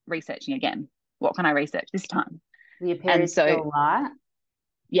start researching again. What can I research this time? Were your periods still light?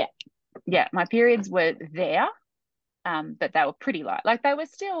 Yeah, my periods were there, but they were pretty light. Like, they were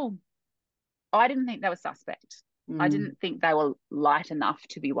still, I didn't think they were suspect. I didn't think they were light enough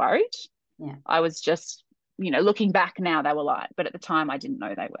to be worried. Yeah. I was just, looking back now, they were light, but at the time I didn't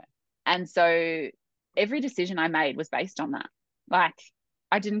know they were. And so every decision I made was based on that. Like,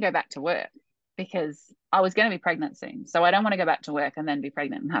 I didn't go back to work because I was going to be pregnant soon. So I don't want to go back to work and then be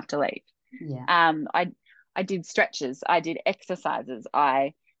pregnant and have to leave. Yeah. I did stretches. I did exercises.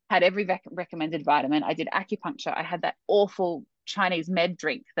 I had every recommended vitamin. I did acupuncture. I had that awful Chinese med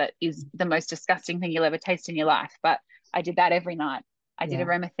drink that is the most disgusting thing you'll ever taste in your life. But I did that every night. I did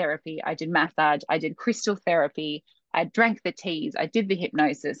aromatherapy. I did massage. I did crystal therapy. I drank the teas. I did the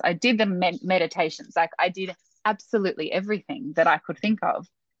hypnosis. I did the meditations. Like, I did absolutely everything that I could think of,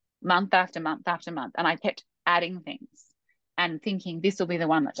 month after month after month. And I kept adding things and thinking, this will be the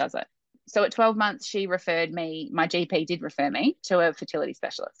one that does it. So at 12 months, she referred me, my GP did refer me to a fertility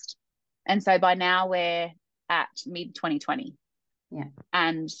specialist. And so by now we're at mid-2020. Yeah.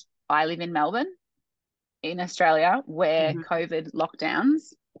 And I live in Melbourne, in Australia, where COVID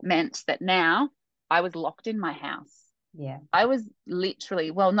lockdowns meant that now I was locked in my house. Yeah. I was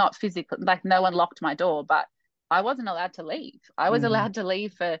literally, well, not physically, like, no one locked my door, but I wasn't allowed to leave. I was allowed to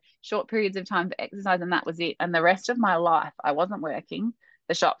leave for short periods of time for exercise, and that was it. And the rest of my life, I wasn't working.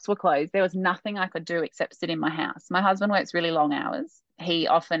 The shops were closed. There was nothing I could do except sit in my house. My husband works really long hours. He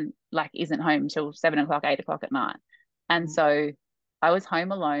often, like, isn't home till 7 o'clock, 8 o'clock at night. And so I was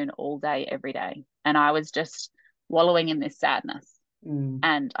home alone all day, every day. And I was just wallowing in this sadness.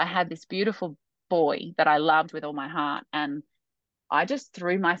 And I had this beautiful boy that I loved with all my heart. And I just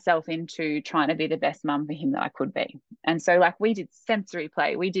threw myself into trying to be the best mum for him that I could be. And so, like, we did sensory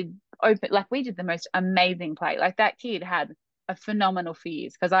play. We did the most amazing play. Like, that kid had a phenomenal few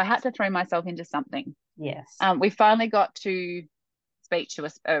years because I had to throw myself into something. Yes. We finally got to speak to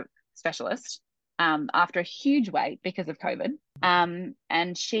a specialist after a huge wait because of COVID.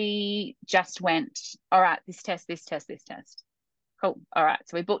 And she just went, all right, this test. Cool. All right.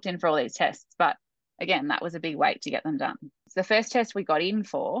 So we booked in for all these tests. But again, that was a big wait to get them done. So the first test we got in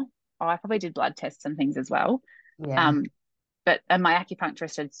for, I probably did blood tests and things as well. Yeah. And my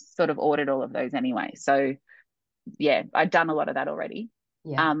acupuncturist had sort of ordered all of those anyway. So yeah, I'd done a lot of that already.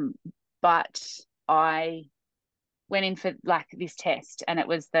 Yeah. But I went in for, like, this test, and it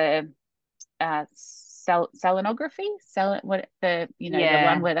was the selenography, the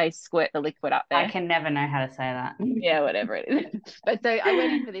one where they squirt the liquid up there. I can never know how to say that. Yeah, whatever it is. But so I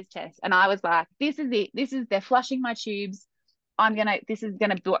went in for this test, and I was like, this is it. They're flushing my tubes. This is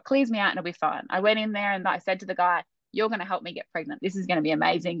gonna be what clears me out, and it'll be fine. I went in there and I said to the guy, you're gonna help me get pregnant. This is gonna be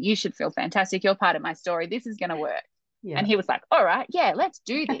amazing. You should feel fantastic. You're part of my story. This is gonna work. Yeah. And he was like, all right, yeah, let's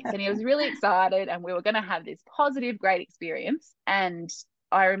do this. And he was really excited, and we were going to have this positive, great experience. And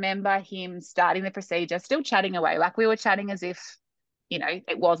I remember him starting the procedure, still chatting away. Like, we were chatting as if,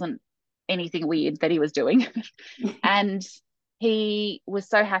 it wasn't anything weird that he was doing. And he was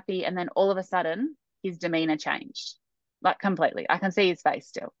so happy, and then all of a sudden his demeanor changed, like completely. I can see his face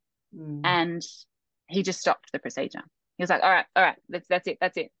still. And he just stopped the procedure. He was like, all right, that's it,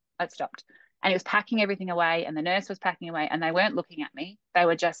 that stopped. And he was packing everything away, and the nurse was packing away, and they weren't looking at me. They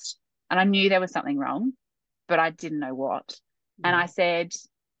were just, and I knew there was something wrong, but I didn't know what. And I said,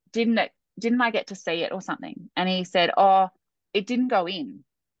 didn't I get to see it or something? And he said, oh, it didn't go in.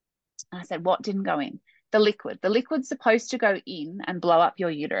 And I said, what didn't go in? The liquid. The liquid's supposed to go in and blow up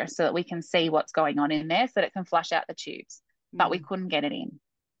your uterus so that we can see what's going on in there, so that it can flush out the tubes. But we couldn't get it in.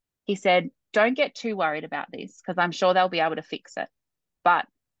 He said, don't get too worried about this, because I'm sure they'll be able to fix it. But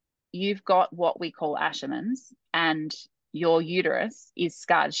you've got what we call Ashermans, and your uterus is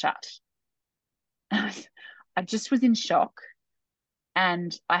scarred shut. I just was in shock,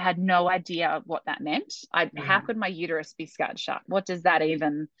 and I had no idea what that meant. How could my uterus be scarred shut? What does that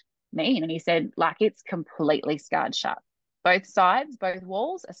even mean? And he said, like, it's completely scarred shut. Both sides, both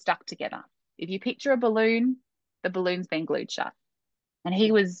walls are stuck together. If you picture a balloon, the balloon's been glued shut. And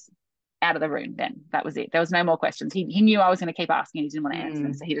he was out of the room then. That was it. There was no more questions. He knew I was going to keep asking. He didn't want to answer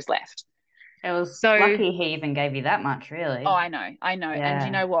them, so he just left. It was lucky he even gave you that much, really. Oh, I know. Yeah. And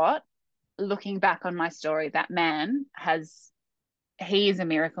you know what? Looking back on my story, that man he is a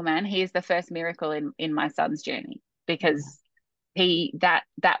miracle man. He is the first miracle in my son's journey, because that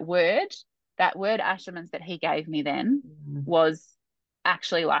word Ashermans that he gave me then was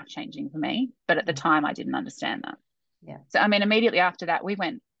actually life-changing for me. But at the time I didn't understand that. Yeah. So I mean, immediately after that, we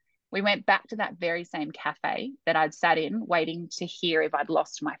went back to that very same cafe that I'd sat in waiting to hear if I'd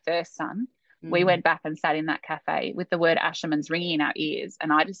lost my first son. We went back and sat in that cafe with the word Ashermans ringing in our ears,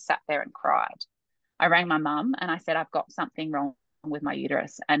 and I just sat there and cried. I rang my mum and I said, I've got something wrong with my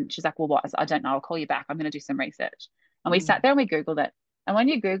uterus. And she's like, well, what? I don't know. I'll call you back. I'm going to do some research. And we sat there and we Googled it. And when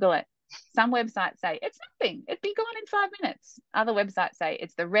you Google it, some websites say it's nothing. It'd be gone in 5 minutes. Other websites say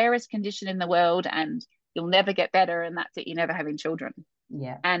it's the rarest condition in the world and you'll never get better, and that's it. You're never having children.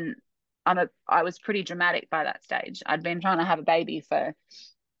 Yeah. And I was pretty dramatic by that stage. I'd been trying to have a baby for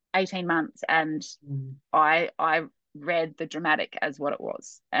 18 months, and I read the dramatic as what it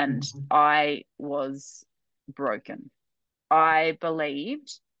was, and I was broken. I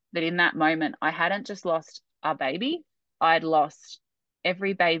believed that in that moment I hadn't just lost a baby, I'd lost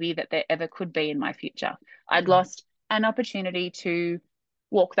every baby that there ever could be in my future. I'd lost an opportunity to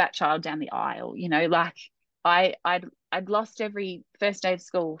walk that child down the aisle, you know, like I'd lost every first day of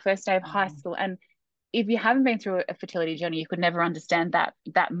school, first day of high school. And if you haven't been through a fertility journey, you could never understand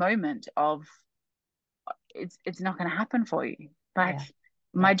that moment of it's not going to happen for you. Like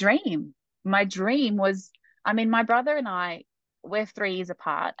my dream was, I mean, my brother and I, we're 3 years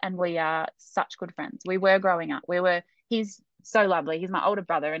apart and we are such good friends. We were growing up. He's so lovely. He's my older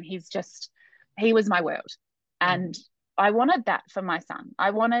brother, and he was my world. And I wanted that for my son.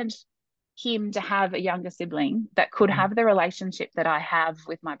 I wanted him to have a younger sibling that could have the relationship that I have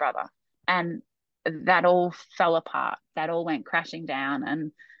with my brother. And that all fell apart. That all went crashing down,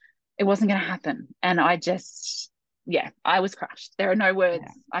 and it wasn't going to happen. And I was crushed. There are no words.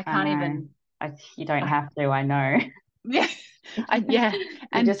 I can't even. You don't have to, I know. Yeah.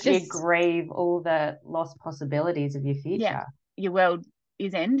 And you grieve all the lost possibilities of your future. Yeah. Your world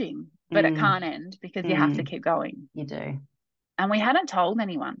is ending, but it can't end because you have to keep going. You do. And we hadn't told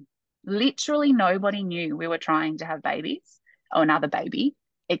anyone. Literally nobody knew we were trying to have babies or another baby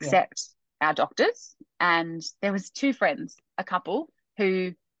except our doctors. And there was 2 friends, a couple,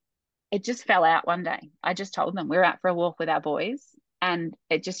 who it just fell out one day. I just told them we were out for a walk with our boys, and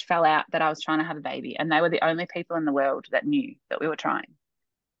it just fell out that I was trying to have a baby. And they were the only people in the world that knew that we were trying.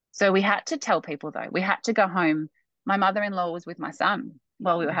 So we had to tell people, though. We had to go home. My mother-in-law was with my son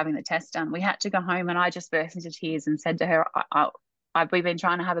while we were having the test done. We had to go home, and I just burst into tears and said to her, we've been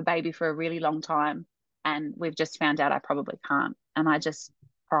trying to have a baby for a really long time, and we've just found out I probably can't. And I just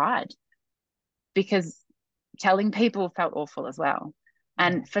cried because telling people felt awful as well.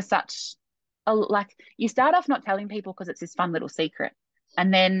 And for such you start off not telling people because it's this fun little secret,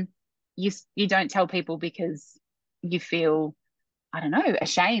 and then you don't tell people because you feel, I don't know,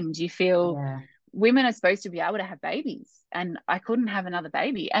 ashamed. You feel women are supposed to be able to have babies, and I couldn't have another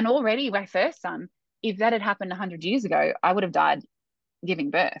baby. And already my first son, if that had happened 100 years ago, I would have died giving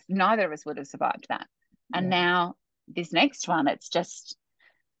birth. Neither of us would have survived that. And now this next one, it's just,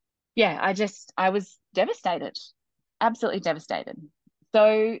 I was devastated, absolutely devastated.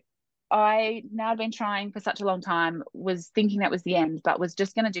 So I now had been trying for such a long time, was thinking that was the end, but was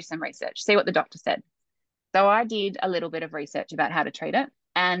just going to do some research, see what the doctor said. So I did a little bit of research about how to treat it.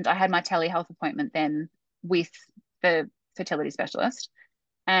 And I had my telehealth appointment then with the fertility specialist.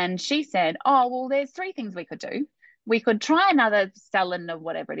 And she said, oh, well, there's 3 things we could do. we could try another saline or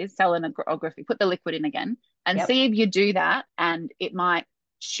whatever it is, salinography, put the liquid in again and Yep. see if you do that and it might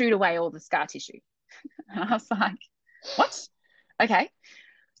shoot away all the scar tissue. And I was like, what? Okay.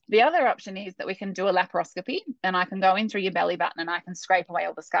 The other option is that we can do a laparoscopy and I can go in through your belly button and I can scrape away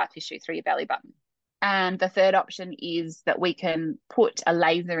all the scar tissue through your belly button. And the third option is that we can put a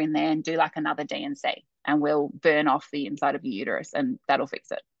laser in there and do like another D&C and we'll burn off the inside of your uterus and that'll fix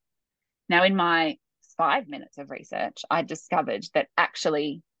it. Now, in my 5 minutes of research, I discovered that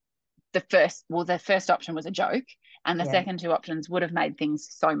actually the first option was a joke and the second two options would have made things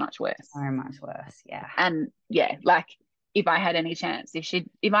so much worse. So much worse, yeah. And yeah, like if I had any chance,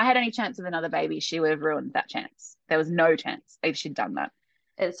 if I had any chance of another baby, she would have ruined that chance. There was no chance if she'd done that.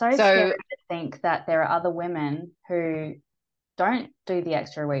 It's so scary to think that there are other women who don't do the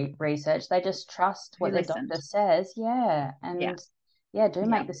extra research. They just trust what the doctor says. Yeah. And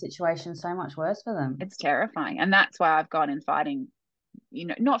make the situation so much worse for them. It's terrifying. And that's why I've gone in fighting,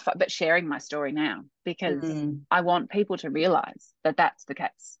 but sharing my story now, because I want people to realize that that's the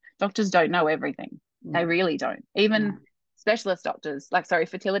case. Doctors don't know everything. They really don't. Even specialist doctors,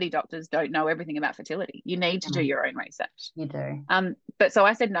 fertility doctors don't know everything about fertility. You need to do your own research. You do. But so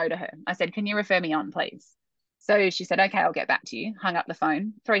I said no to her. I said, can you refer me on, please? So she said, okay, I'll get back to you. Hung up the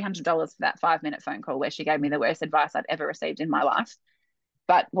phone, $300 for that 5-minute phone call where she gave me the worst advice I'd ever received in my life.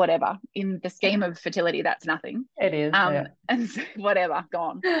 But whatever, in the scheme of fertility, that's nothing. It is. And so, whatever,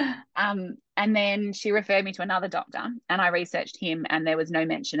 gone. And then she referred me to another doctor and I researched him and there was no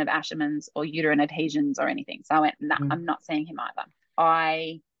mention of Ashermans or uterine adhesions or anything. So I went, nah, I'm not seeing him either.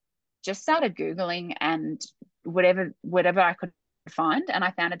 I just started Googling and whatever I could find. And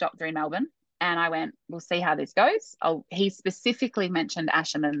I found a doctor in Melbourne and I went, we'll see how this goes. He specifically mentioned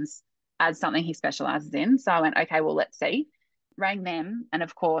Ashermans as something he specializes in. So I went, okay, well, let's see. Rang them. And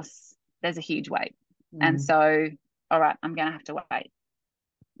of course, there's a huge wait. And so, all right, I'm going to have to wait.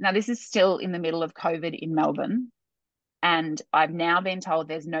 Now, this is still in the middle of COVID in Melbourne. And I've now been told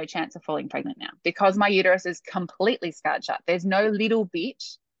there's no chance of falling pregnant now because my uterus is completely scarred shut. There's no little bit.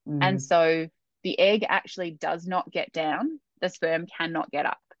 And so the egg actually does not get down. The sperm cannot get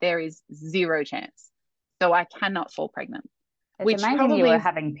up. There is zero chance. So I cannot fall pregnant. It's amazing you were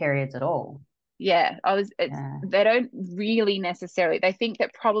having periods at all. Yeah, they don't really necessarily, they think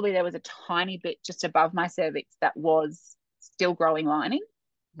that probably there was a tiny bit just above my cervix that was still growing lining.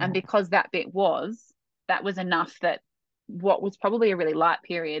 Yeah. And because that was enough that what was probably a really light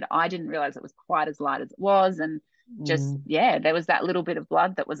period, I didn't realize it was quite as light as it was. And just, there was that little bit of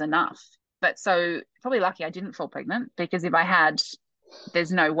blood that was enough. But so probably lucky I didn't fall pregnant because if I had,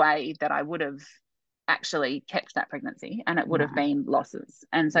 there's no way that I would have actually kept that pregnancy and it would have been losses.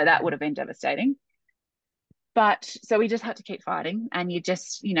 And so that would have been devastating. But so we just had to keep fighting. And you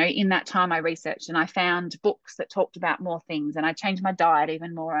just, in that time I researched and I found books that talked about more things and I changed my diet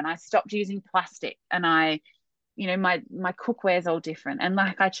even more and I stopped using plastic and my cookware is all different. And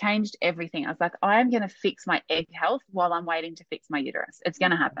I changed everything. I was like, I am going to fix my egg health while I'm waiting to fix my uterus. It's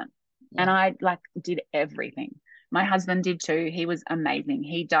going to happen. Yeah. And I did everything. My husband did too. He was amazing.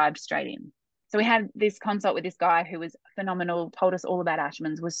 He dived straight in. So we had this consult with this guy who was phenomenal, told us all about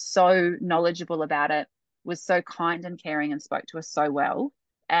Ashermans, was so knowledgeable about it, was so kind and caring and spoke to us so well.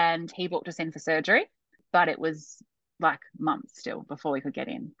 And he booked us in for surgery, but it was months still before we could get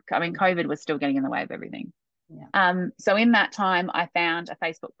in. I mean, COVID was still getting in the way of everything. Yeah. So in that time, I found a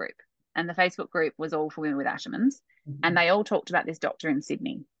Facebook group and the Facebook group was all for women with Ashermans and they all talked about this doctor in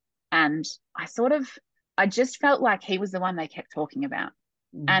Sydney. And I just felt like he was the one they kept talking about.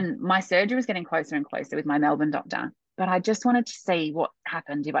 And my surgery was getting closer and closer with my Melbourne doctor, but I just wanted to see what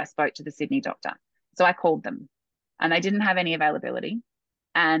happened if I spoke to the Sydney doctor. So I called them and they didn't have any availability.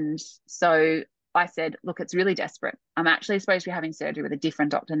 And so I said, look, it's really desperate. I'm actually supposed to be having surgery with a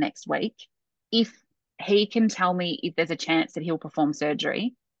different doctor next week. If he can tell me if there's a chance that he'll perform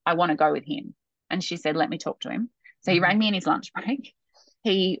surgery, I want to go with him. And she said, let me talk to him. So he rang me in his lunch break.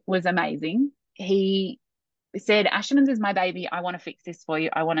 He was amazing. He said, Ashermans is my baby. I want to fix this for you.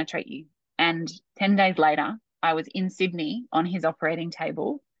 I want to treat you. And 10 days later, I was in Sydney on his operating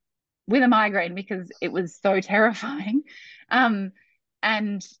table with a migraine because it was so terrifying. And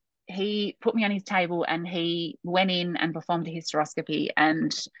he put me on his table and he went in and performed a hysteroscopy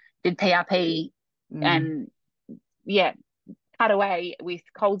and did PRP and cut away with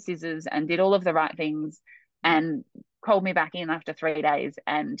cold scissors and did all of the right things and called me back in after 3 days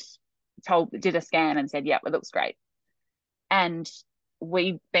and did a scan and said, it looks great. And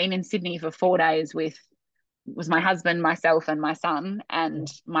we've been in Sydney for 4 days with was my husband, myself, and my son. And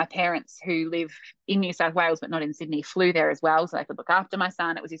my parents, who live in New South Wales but not in Sydney, flew there as well so they could look after my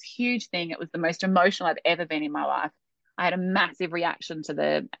son. It was this huge thing. It was the most emotional I've ever been in my life. I had a massive reaction to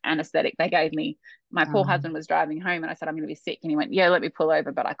the anesthetic they gave me. My poor husband was driving home and I said, I'm going to be sick. And he went, yeah, let me pull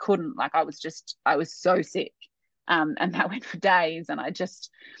over. But I couldn't. Like, I was so sick. And that went for days. And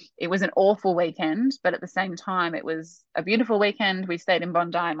it was an awful weekend. But at the same time, it was a beautiful weekend. We stayed in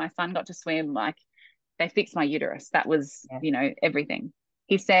Bondi. My son got to swim. Like, they fixed my uterus. That was, everything.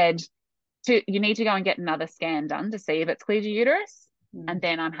 He said, you need to go and get another scan done to see if it's cleared your uterus. And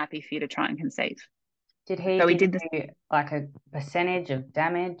then I'm happy for you to try and conceive. Did he give you like a percentage of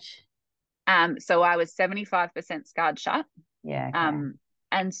damage? So I was 75% scarred shut. Yeah. Okay.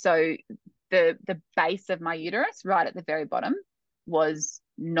 And so the base of my uterus, right at the very bottom, was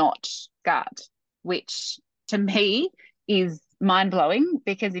not scarred, which to me is mind-blowing,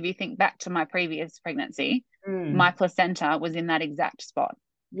 because if you think back to my previous pregnancy, my placenta was in that exact spot.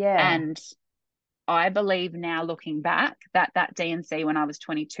 Yeah. And I believe now, looking back, that D&C when I was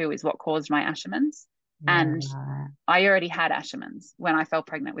 22 is what caused my Ashermans. And I already had Ashermans when I fell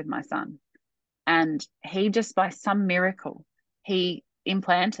pregnant with my son. And he just, by some miracle, he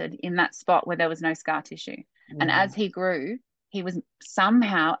implanted in that spot where there was no scar tissue. And as he grew, he was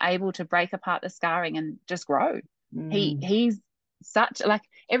somehow able to break apart the scarring and just grow. He's such, like,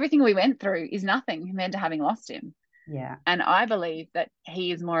 everything we went through is nothing compared to having lost him. Yeah. And I believe that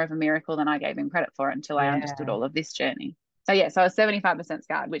he is more of a miracle than I gave him credit for until I understood all of this journey. So I was 75%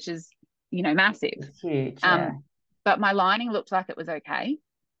 scarred, which is, massive. It's huge. But my lining looked like it was okay.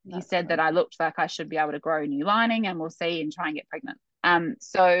 He said that I looked like I should be able to grow a new lining, and we'll see and try and get pregnant.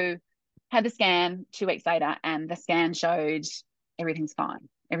 So had the scan 2 weeks later, and the scan showed everything's fine.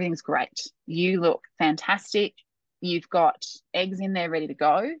 Everything's great. You look fantastic. You've got eggs in there ready to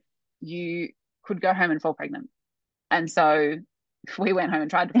go. You could go home and fall pregnant. And so we went home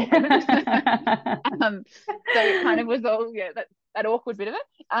and tried to fall pregnant. So it kind of was all, that awkward bit of it.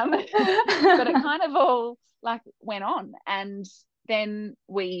 But it kind of all like went on. And then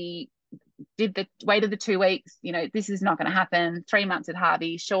we waited the 2 weeks, this is not going to happen. 3 months with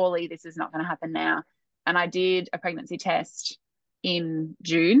Harvey, surely this is not going to happen now. And I did a pregnancy test in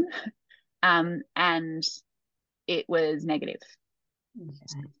June, and it was negative.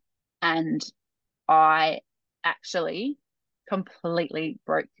 Okay. And I actually completely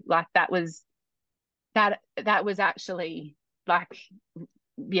broke. Like, that was actually, like,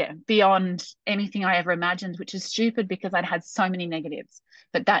 beyond anything I ever imagined, which is stupid because I'd had so many negatives.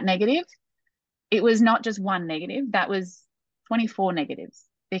 But that negative, it was not just one negative, that was 24 negatives,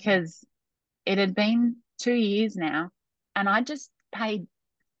 because it had been 2 years now and I just paid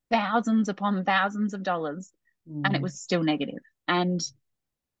thousands upon thousands of dollars and it was still negative. And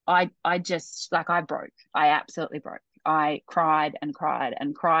I just, like, I broke. I absolutely broke. I cried and cried,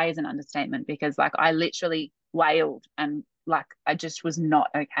 and cry is an understatement, because, like, I literally wailed, and, like, I just was not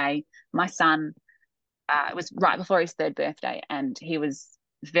okay. My son, it was right before his 3rd birthday, and he was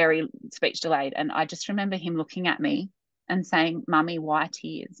very speech delayed. And I just remember him looking at me and saying, Mummy, why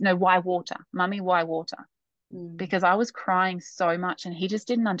tears? No, why water? Mummy, why water? Because I was crying so much and he just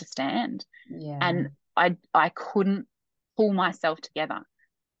didn't understand. Yeah. And I couldn't pull myself together.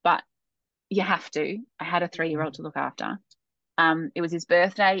 But you have to. I had a 3-year-old to look after. It was his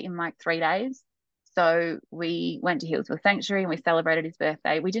birthday in like 3 days. So we went to Healesville Sanctuary and we celebrated his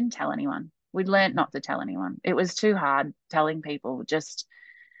birthday. We didn't tell anyone. We'd learned not to tell anyone. It was too hard telling people,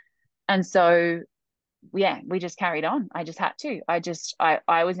 and so, we just carried on. I just had to.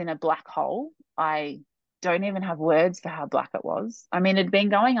 I was in a black hole. I don't even have words for how black it was. I mean, it'd been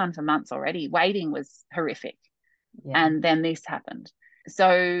going on for months already. Waiting was horrific. Yeah. And then this happened.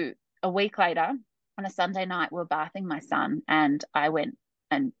 So a week later, on a Sunday night, we were bathing my son, and I went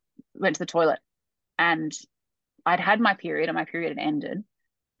to the toilet, and I'd had my period, and my period had ended,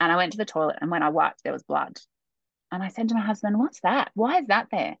 and I went to the toilet, and when I wiped, there was blood. And I said to my husband, what's that? Why is that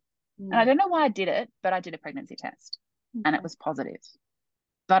there? And I don't know why I did it, but I did a pregnancy test, and it was positive.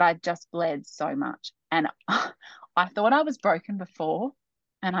 But I just bled so much. And I thought I was broken before,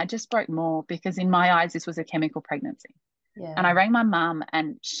 and I just broke more, because in my eyes, this was a chemical pregnancy. Yeah. And I rang my mum,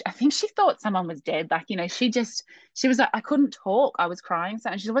 and I think she thought someone was dead. Like, she was like, I couldn't talk. I was crying. So,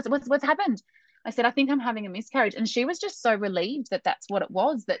 and she said, what's happened? I said, I think I'm having a miscarriage. And she was just so relieved that that's what it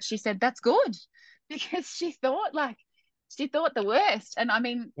was, that she said, that's good, because she thought the worst. And I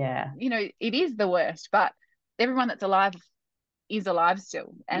mean, it is the worst, but everyone that's alive is alive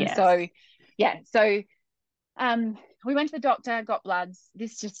still. And so we went to the doctor, got bloods.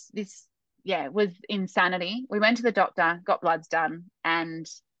 This was insanity. We went to the doctor, got bloods done, and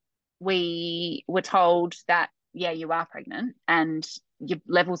we were told that, yeah, you are pregnant and your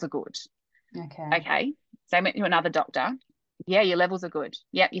levels are good. Okay. So I went to another doctor. Yeah, your levels are good.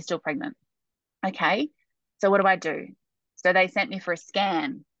 Yep, you're still pregnant. Okay. So what do I do? So they sent me for a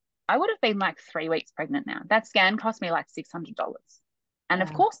scan. I would have been like 3 weeks pregnant now. That scan cost me like $600. And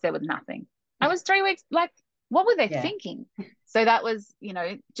of course there was nothing. I was 3 weeks, like, what were they thinking? So that was, you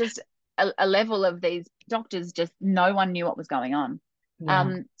know, just a level of these doctors, just no one knew what was going on.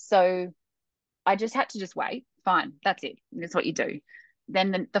 So I just had to just wait. Fine, that's it. That's what you do.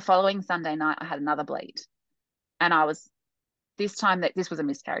 Then the following Sunday night, I had another bleed. And I was, this time that this was a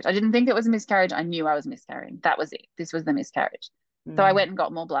miscarriage. I didn't think it was a miscarriage. I knew I was miscarrying. That was it. This was the miscarriage. So I went and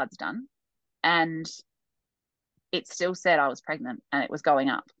got more bloods done. And it still said I was pregnant and it was going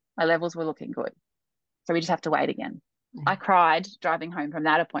up. My levels were looking good. So we just have to wait again. I cried driving home from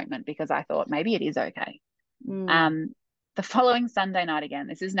that appointment because I thought maybe it is okay. The following Sunday night again,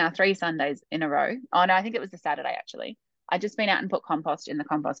 this is now 3 Sundays in a row. Oh no, I think it was the Saturday actually. I'd just been out and put compost in the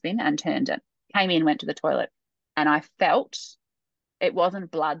compost bin and turned it. Came in, went to the toilet, and I felt it wasn't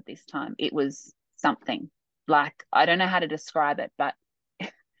blood this time. It was something. Like, I don't know how to describe it, but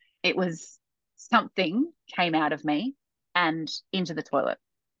it was something came out of me and into the toilet.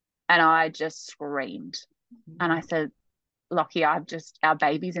 And I just screamed. And I said, Lockie, our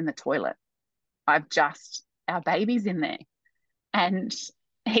baby's in the toilet. Our baby's in there. And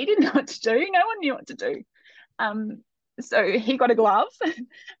he didn't know what to do. No one knew what to do. So he got a glove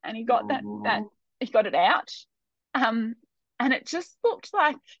and he got he got it out. And it just looked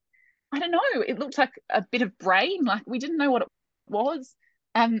like, I don't know, it looked like a bit of brain. Like, we didn't know what it was.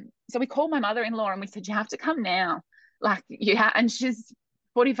 So we called my mother-in-law and we said, you have to come now. Like, and she's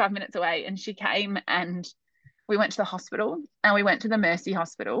 45 minutes away. And she came and we went to the hospital and we went to the Mercy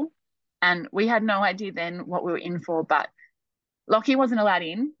Hospital. And we had no idea then what we were in for, but Lockie wasn't allowed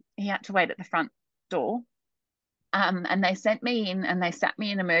in. He had to wait at the front door. And they sent me in and they sat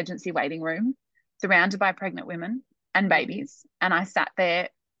me in an emergency waiting room surrounded by pregnant women and babies. And I sat there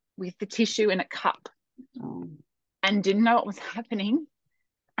with the tissue in a cup and didn't know what was happening.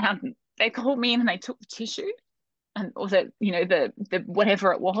 They called me in and they took the tissue and also, you know, the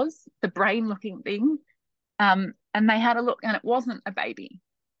whatever it was, the brain looking thing. And they had a look and it wasn't a baby.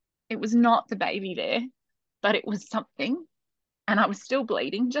 It was not the baby there, but it was something. And I was still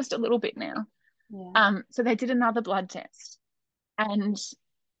bleeding just a little bit now. So they did another blood test and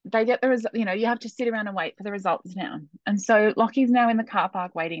they get the result. You know, you have to sit around and wait for the results now. And so Lockie's now in the car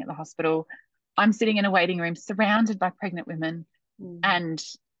park waiting at the hospital. I'm sitting in a waiting room surrounded by pregnant women. And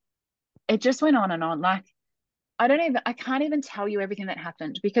it just went on and on. Like, I can't even tell you everything that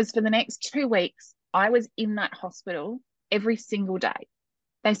happened because for the next 2 weeks, I was in that hospital every single day.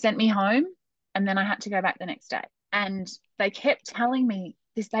 They sent me home and then I had to go back the next day. And they kept telling me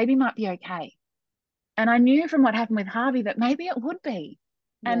this baby might be okay. And I knew from what happened with Harvey that maybe it would be.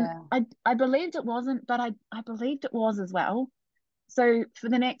 And I believed it wasn't, but I believed it was as well. So for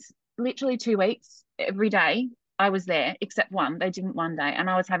the next literally 2 weeks, every day I was there except one. They didn't one day. And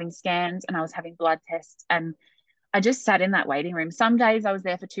I was having scans and I was having blood tests. And I just sat in that waiting room. Some days I was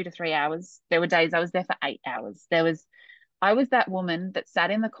there for 2 to 3 hours. There were days I was there for 8 hours. I was that woman that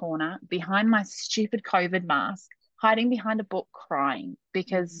sat in the corner behind my stupid COVID mask, hiding behind a book crying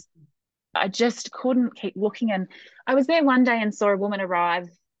because I just couldn't keep looking. And I was there one day and saw a woman arrive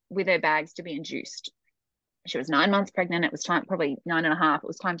with her bags to be induced. She was 9 months pregnant. It was time, probably 9.5. It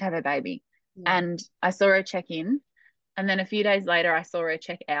was time to have her baby. And I saw her check in. And then a few days later, I saw her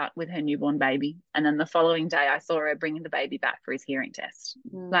check out with her newborn baby. And then the following day, I saw her bringing the baby back for his hearing test.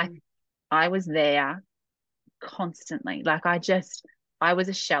 Like, I was there constantly. Like, I was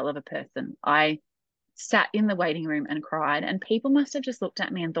a shell of a person. I sat in the waiting room and cried, and people must have just looked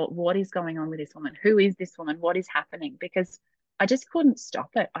at me and thought, what is going on with this woman? Who is this woman? What is happening? Because I just couldn't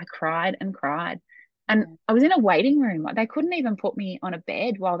stop it. I cried and cried. And I was in a waiting room. They couldn't even put me on a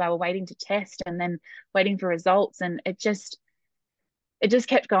bed while they were waiting to test and then waiting for results. And it just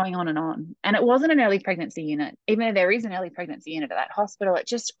kept going on. And it wasn't an early pregnancy unit. Even though there is an early pregnancy unit at that hospital,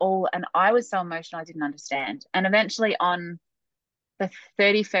 and I was so emotional, I didn't understand. And eventually on the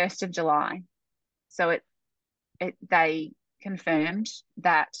 31st of July, so they confirmed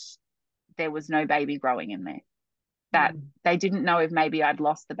that there was no baby growing in there. That they didn't know if maybe I'd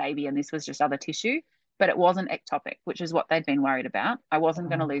lost the baby and this was just other tissue, but it wasn't ectopic, which is what they'd been worried about. I wasn't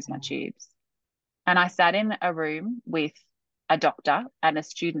going to lose my tubes. And I sat in a room with a doctor and a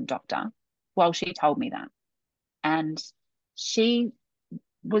student doctor while she told me that. And she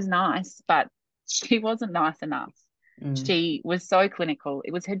was nice, but she wasn't nice enough. She was so clinical.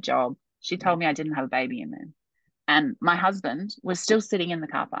 It was her job. She told me I didn't have a baby in there. And my husband was still sitting in the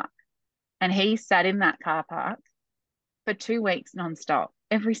car park. And he sat in that car park for 2 weeks nonstop,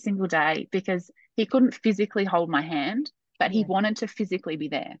 every single day, because he couldn't physically hold my hand, but he wanted to physically be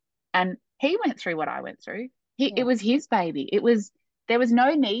there. And he went through what I went through. It was his baby. There was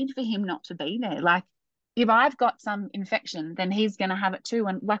no need for him not to be there. Like, if I've got some infection, then he's going to have it too.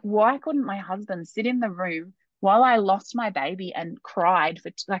 And like, why couldn't my husband sit in the room while I lost my baby and cried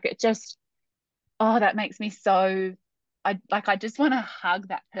for, like, it just, oh, that makes me so, I just want to hug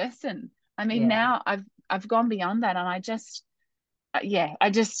that person. I mean, now I've gone beyond that, and I just, I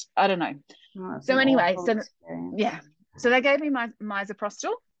don't know. Oh, so anyway, so they gave me my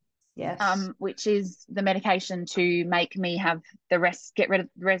misoprostol, which is the medication to make me have the rest, get rid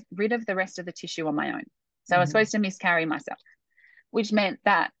of the rest of the tissue on my own. So I was supposed to miscarry myself, which meant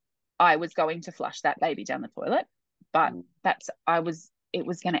that I was going to flush that baby down the toilet, but it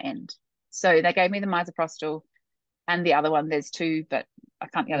was going to end. So they gave me the misoprostol and the other one. There's two, but I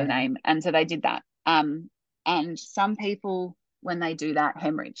can't get the name. And so they did that. And some people, when they do that,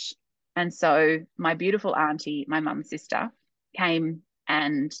 hemorrhage. And so my beautiful auntie, my mum's sister, came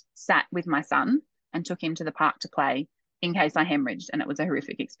and sat with my son and took him to the park to play in case I hemorrhaged. And it was a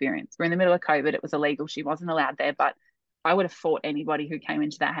horrific experience. We're in the middle of COVID. It was illegal. She wasn't allowed there, but I would have fought anybody who came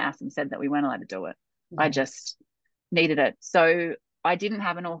into that house and said that we weren't allowed to do it. I just needed it. So I didn't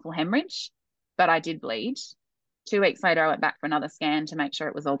have an awful hemorrhage, but I did bleed. 2 weeks later, I went back for another scan to make sure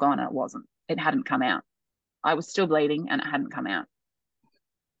it was all gone, and it wasn't. It hadn't come out. I was still bleeding and it hadn't come out.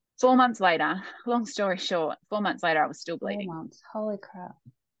 4 months later, long story short, 4 months later, I was still bleeding. 4 months. Holy crap.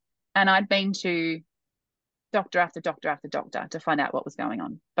 And I'd been to doctor after doctor after doctor to find out what was going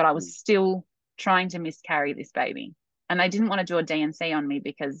on. But I was still trying to miscarry this baby. And they didn't want to do a D&C on me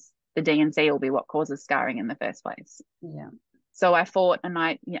because the D&C will be what causes scarring in the first place. Yeah. So I fought, and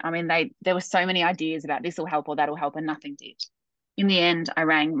there were so many ideas about this will help or that'll help, and nothing did. In the end, I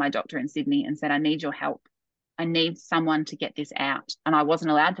rang my doctor in Sydney and said, I need your help. I need someone to get this out. And I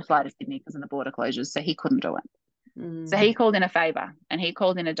wasn't allowed to fly to Sydney because of the border closures, so he couldn't do it. So he called in a favor, and he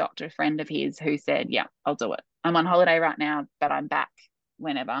called in a doctor, a friend of his, who said, yeah, I'll do it. I'm on holiday right now, but I'm back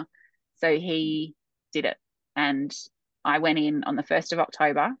whenever. So he did it. And I went in on the 1st of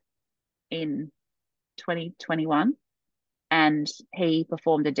October in 2021, and he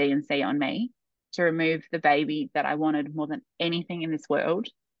performed a D&C on me to remove the baby that I wanted more than anything in this world,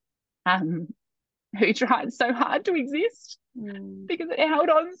 who tried so hard to exist because it held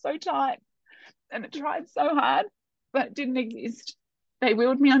on so tight and it tried so hard, but it didn't exist. They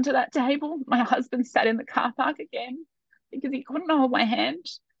wheeled me onto that table. My husband sat in the car park again because he couldn't hold my hand,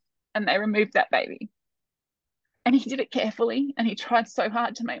 and they removed that baby. And he did it carefully, and he tried so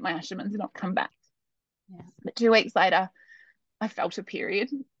hard to make my Ashermans not come back. Yeah. But 2 weeks later, I felt a period,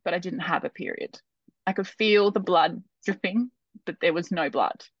 but I didn't have a period. I could feel the blood dripping, but there was no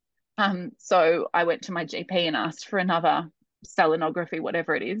blood. So I went to my GP and asked for another selenography,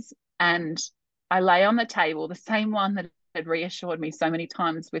 whatever it is. And I lay on the table, the same one that had reassured me so many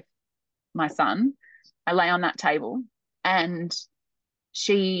times with my son. I lay on that table, and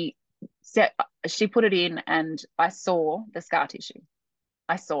she put it in, and I saw the scar tissue.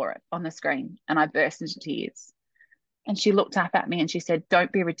 I saw it on the screen, and I burst into tears. And she looked up at me and she said,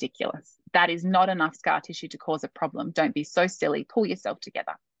 don't be ridiculous. That is not enough scar tissue to cause a problem. Don't be so silly. Pull yourself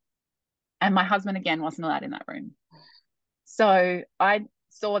together. And my husband, again, wasn't allowed in that room. So I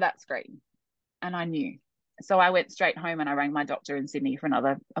saw that screen and I knew. So I went straight home and I rang my doctor in Sydney for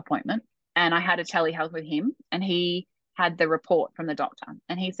another appointment. And I had a telehealth with him, and he had the report from the doctor.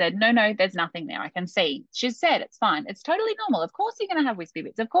 And he said, no, there's nothing there. I can see. She said, it's fine. It's totally normal. Of course you're going to have wispy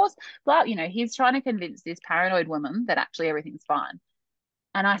bits. Of course, blah, he's trying to convince this paranoid woman that actually everything's fine.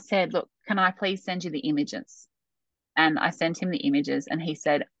 And I said, look, can I please send you the images? And I sent him the images, and he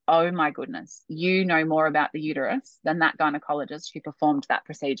said, oh my goodness, you know more about the uterus than that gynecologist who performed that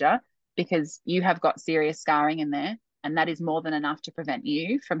procedure, because you have got serious scarring in there, and that is more than enough to prevent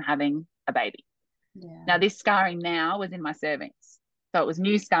you from having a baby. Yeah. Now, this scarring now was in my cervix. So it was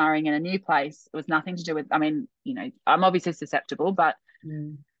new scarring in a new place. It was nothing to do with, I'm obviously susceptible, but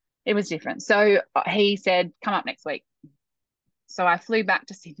it was different. So he said, come up next week. So I flew back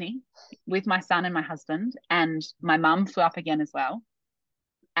to Sydney with my son and my husband, and my mum flew up again as well.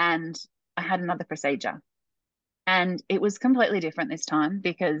 And I had another procedure. And it was completely different this time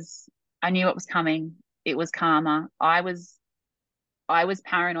because I knew what was coming. It was calmer. I was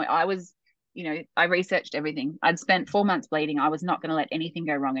paranoid. I researched everything. I'd spent 4 months bleeding. I was not going to let anything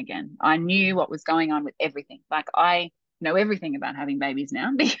go wrong again. I knew what was going on with everything. Like, I know everything about having babies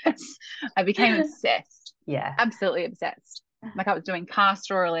now because I became obsessed. Yeah. Absolutely obsessed. Like, I was doing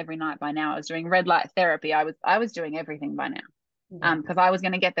castor oil every night by now. I was doing red light therapy. I was doing everything by now. because I was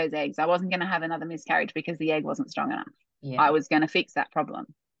going to get those eggs. I wasn't going to have another miscarriage because the egg wasn't strong enough. Yeah. I was going to fix that problem.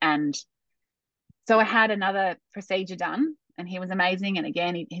 And so I had another procedure done, and he was amazing. And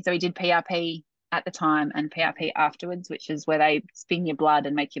again, he did PRP at the time and PRP afterwards, which is where they spin your blood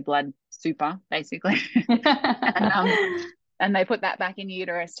and make your blood super, basically. And they put that back in your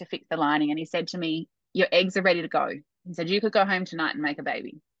uterus to fix the lining. And he said to me, your eggs are ready to go. He said, you could go home tonight and make a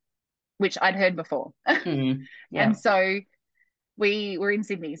baby, which I'd heard before. Yeah. And so we were in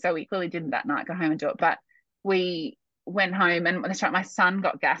Sydney, so we clearly didn't that night go home and do it. But we went home, and that's right, my son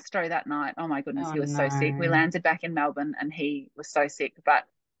got gastro that night. Oh my goodness, he was so sick. We landed back in Melbourne and he was so sick, but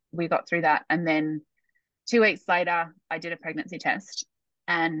we got through that. And then 2 weeks later, I did a pregnancy test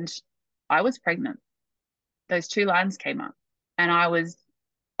and I was pregnant. Those 2 lines came up and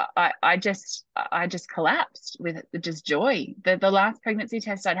I just collapsed with just joy. The last pregnancy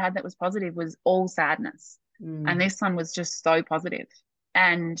test I'd had that was positive was all sadness. And this one was just so positive.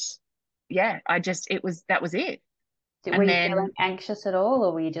 And yeah, that was it. Were you feeling anxious at all,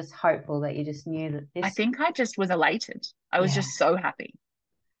 or were you just hopeful that you just knew that this? I think I just was elated. I was just so happy.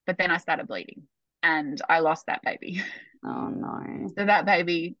 But then I started bleeding and I lost that baby. Oh no. So that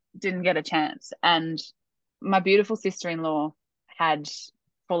baby didn't get a chance. And my beautiful sister-in-law had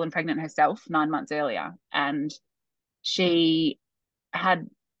fallen pregnant herself 9 months earlier, and she had,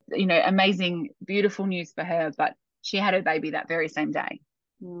 amazing, beautiful news for her, but she had her baby that very same day.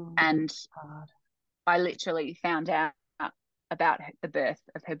 And I literally found out about the birth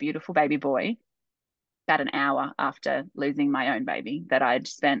of her beautiful baby boy about an hour after losing my own baby that I'd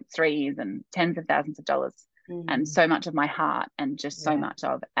spent 3 years and tens of thousands of dollars and so much of my heart and just so much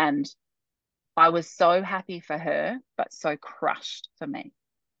of. And I was so happy for her, but so crushed for me.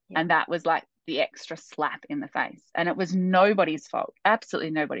 And that was like the extra slap in the face. And it was nobody's fault,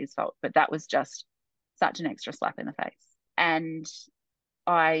 absolutely nobody's fault. But that was just such an extra slap in the face. And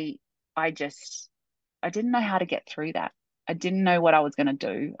I didn't know how to get through that. I didn't know what I was going to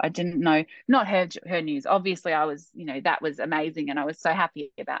do. I didn't know, not her news. Obviously, I was, that was amazing. And I was so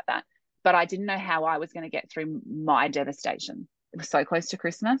happy about that. But I didn't know how I was going to get through my devastation. It was so close to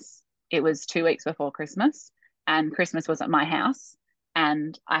Christmas. It was 2 weeks before Christmas, and Christmas was at my house.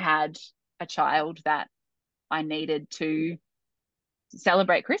 And I had a child that I needed to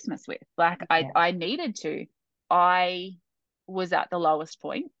celebrate Christmas with. I needed to. I was at the lowest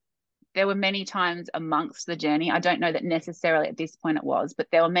point. There were many times amongst the journey, I don't know that necessarily at this point it was, but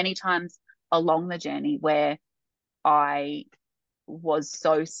there were many times along the journey where I was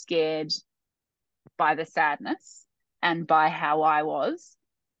so scared by the sadness and by how I was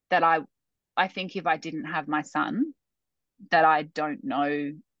that I think if I didn't have my son, that I don't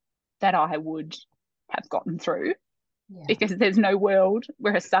know that I would have gotten through, because there's no world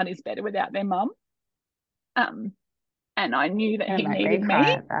where a son is better without their mum. And I knew that he needed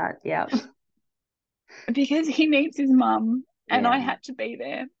me. Because he needs his mum, and I had to be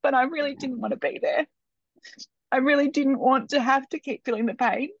there, but I really didn't want to be there. I really didn't want to have to keep feeling the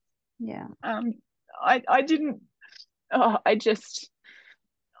pain. I didn't. I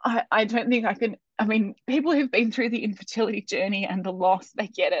don't think I can. I mean, people who've been through the infertility journey and the loss, they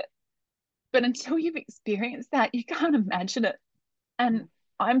get it. But until you've experienced that, you can't imagine it. And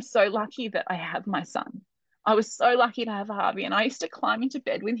I'm so lucky that I have my son. I was so lucky to have Harvey, and I used to climb into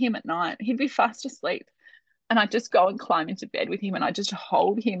bed with him at night. He'd be fast asleep, and I'd just go and climb into bed with him, and I'd just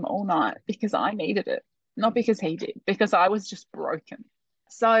hold him all night because I needed it, not because he did, because I was just broken.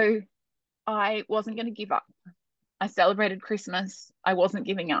 So I wasn't going to give up. I celebrated Christmas. I wasn't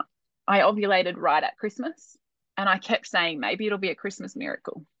giving up. I ovulated right at Christmas, and I kept saying, maybe it'll be a Christmas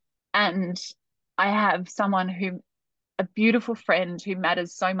miracle. And I have a beautiful friend who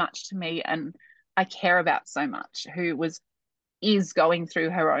matters so much to me and I care about so much, who is going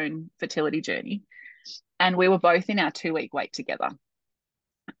through her own fertility journey. And we were both in our 2-week wait together.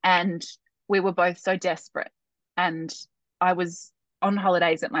 And we were both so desperate. And I was on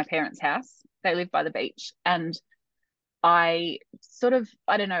holidays at my parents' house. They live by the beach. And I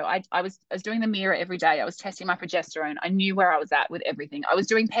was doing the mirror every day. I was testing my progesterone. I knew where I was at with everything. I was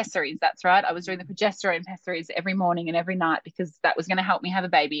doing pessaries. That's right. I was doing the progesterone pessaries every morning and every night, because that was going to help me have a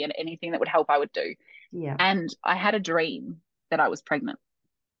baby, and anything that would help I would do. And I had a dream that I was pregnant,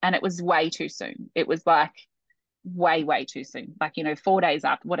 and it was way too soon. It was like way too soon, 4 days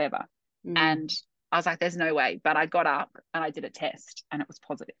after, whatever. And I was like, there's no way. But I got up and I did a test, and it was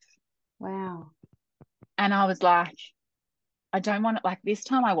positive. Wow. And I was like, I don't want it. This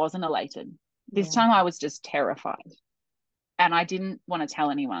time I wasn't elated. This time I was just terrified. And I didn't want to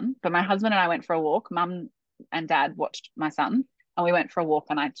tell anyone. But my husband and I went for a walk. Mum and Dad watched my son, and we went for a walk,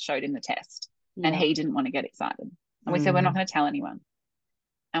 and I showed him the test. And he didn't want to get excited. And we said, we're not going to tell anyone.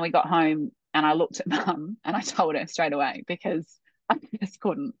 And we got home and I looked at Mum and I told her straight away because I just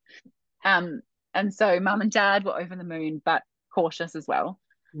couldn't. And so Mum and Dad were over the moon, but cautious as well.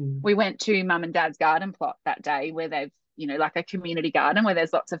 We went to Mum and Dad's garden plot that day where they've, like a community garden where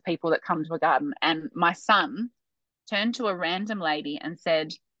there's lots of people that come to a garden. And my son turned to a random lady and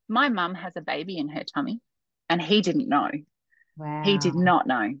said, my mum has a baby in her tummy. And he didn't know. Wow. He did not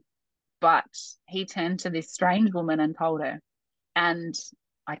know. But he turned to this strange woman and told her. And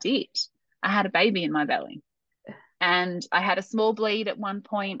I did. I had a baby in my belly. And I had a small bleed at one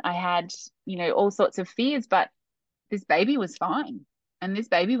point. I had, all sorts of fears, but this baby was fine. And this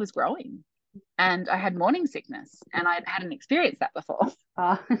baby was growing. And I had morning sickness and I hadn't experienced that before.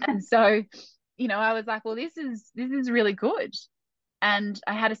 And so, I was like, well, this is really good. And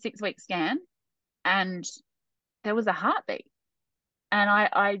I had a 6-week scan and there was a heartbeat. And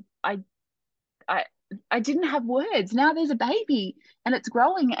I didn't have words. Now there's a baby and it's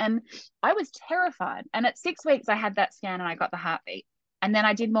growing and I was terrified. And at 6 weeks, I had that scan and I got the heartbeat. And then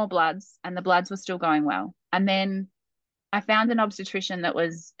I did more bloods and the bloods were still going well. And then I found an obstetrician that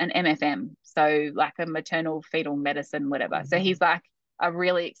was an MFM, so like a maternal fetal medicine, whatever. So he's like a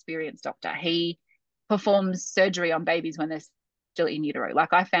really experienced doctor. He performs surgery on babies when they're still in utero.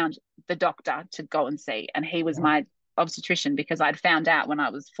 Like I found the doctor to go and see, and he was my obstetrician because I'd found out when I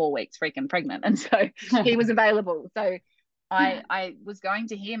was 4 weeks freaking pregnant, and so he was available. So I was going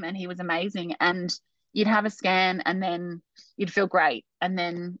to him, and he was amazing. And you'd have a scan, and then you'd feel great, and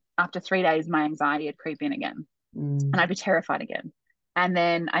then after 3 days, my anxiety would creep in again. And I'd be terrified again. And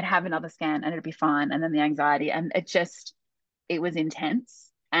then I'd have another scan and it'd be fine. And then the anxiety, and it was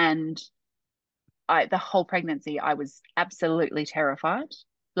intense. And the whole pregnancy, I was absolutely terrified.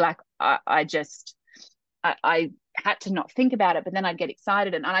 Like I had to not think about it, but then I'd get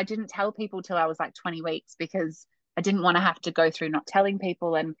excited. And I didn't tell people till I was like 20 weeks because I didn't want to have to go through not telling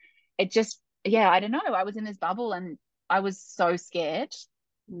people. And it just, I don't know. I was in this bubble and I was so scared.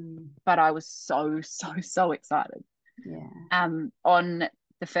 But I was so excited. On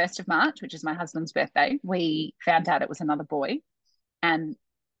the 1st of March, which is my husband's birthday, we found out it was another boy. And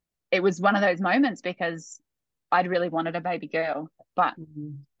it was one of those moments because I'd really wanted a baby girl, but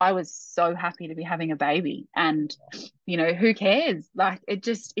I was so happy to be having a baby. And, who cares? Like it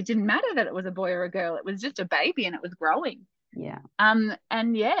didn't matter that it was a boy or a girl. It was just a baby and it was growing. Then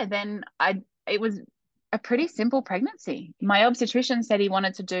it was a pretty simple pregnancy. My obstetrician said he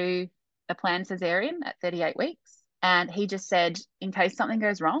wanted to do a planned cesarean at 38 weeks. And he just said, in case something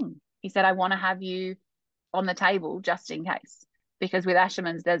goes wrong, he said, I want to have you on the table just in case. Because with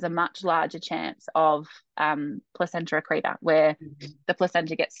Ashermans, there's a much larger chance of placenta previa, where the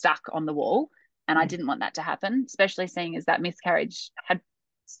placenta gets stuck on the wall. And I didn't want that to happen, especially seeing as that miscarriage had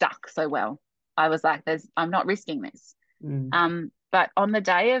stuck so well. I was like, I'm not risking this. But on the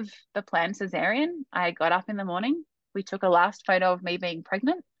day of the planned cesarean, I got up in the morning. We took a last photo of me being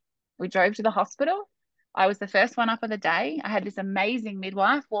pregnant. We drove to the hospital. I was the first one up of the day. I had this amazing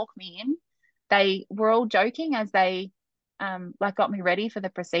midwife walk me in. They were all joking as they got me ready for the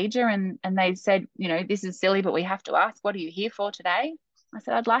procedure. And they said, this is silly, but we have to ask, what are you here for today? I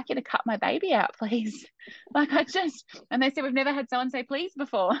said, I'd like you to cut my baby out, please. And they said, we've never had someone say please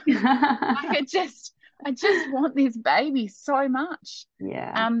before. I just want this baby so much.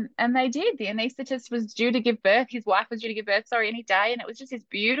 And they did. The anaesthetist was due to give birth. His wife was due to give birth, any day. And it was just this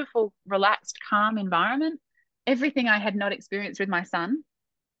beautiful, relaxed, calm environment. Everything I had not experienced with my son,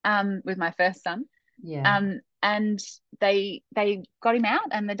 with my first son. And they got him out,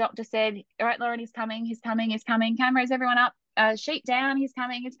 and the doctor said, all right, Lauren, he's coming. Cameras, everyone up, sheet down. He's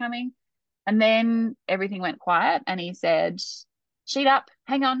coming. And then everything went quiet. And he said, sheet up,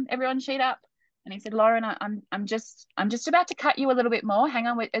 hang on, everyone sheet up. And he said, Lauren, I'm just about to cut you a little bit more. Hang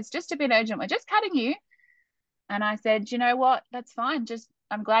on, it's just a bit urgent. We're just cutting you. And I said, you know what? That's fine.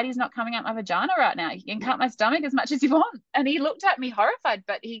 I'm glad he's not coming out my vagina right now. You can cut my stomach as much as you want. And he looked at me horrified,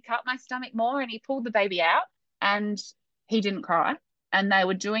 but he cut my stomach more and he pulled the baby out and he didn't cry. And they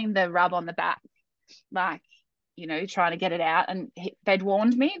were doing the rub on the back, trying to get it out. And they'd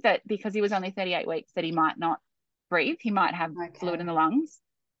warned me that because he was only 38 weeks that he might not breathe. He might have fluid in the lungs.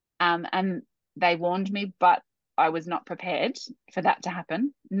 And they warned me, but I was not prepared for that to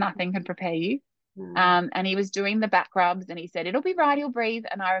happen. Nothing can prepare you. And he was doing the back rubs and he said, it'll be right, he'll breathe.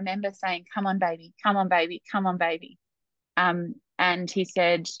 And I remember saying, come on, baby. And he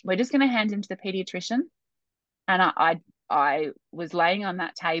said, we're just going to hand him to the pediatrician. And I was laying on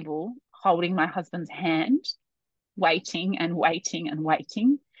that table, holding my husband's hand, waiting. And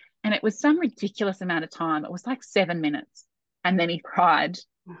it was some ridiculous amount of time. It was like 7 minutes. And then he cried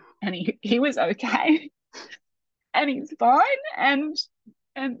and he was okay. and he's fine. And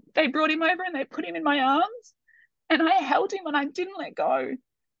they brought him over and they put him in my arms, and I held him and I didn't let go.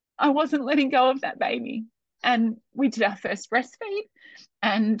 I wasn't letting go of that baby. And we did our first breastfeed,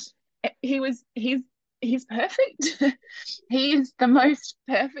 and he's perfect. He is the most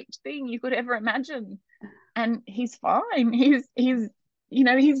perfect thing you could ever imagine. And he's fine. He's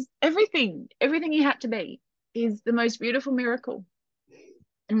everything he had to be. He's the most beautiful miracle.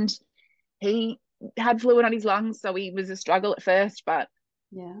 And he had fluid on his lungs, so he was a struggle at first, but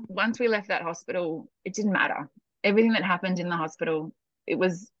once we left that hospital, it didn't matter. Everything that happened in the hospital, it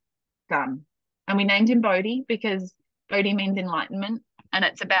was done. And we named him Bodhi because Bodhi means enlightenment, and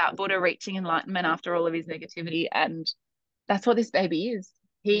it's about Buddha reaching enlightenment after all of his negativity. And that's what this baby is.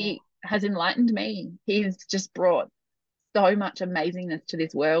 He has enlightened me. He's just brought so much amazingness to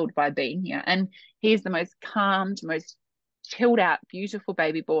this world by being here. And he's the most calmed, most chilled out, beautiful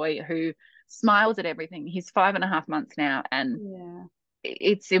baby boy who smiles at everything. He's 5.5 months now, and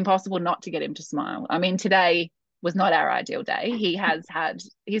it's impossible not to get him to smile. I mean, today was not our ideal day.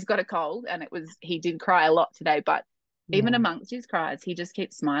 He's got a cold, and he did cry a lot today, but even amongst his cries, he just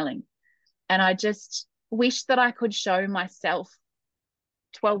keeps smiling. And I just wish that I could show myself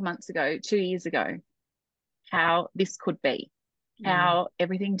 12 months ago, 2 years ago, how this could be, how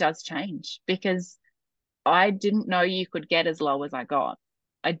everything does change, because I didn't know you could get as low as I got.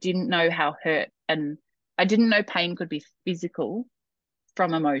 I didn't know how hurt, and I didn't know pain could be physical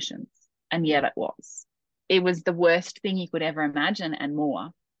from emotions, and yet it was. It was the worst thing you could ever imagine and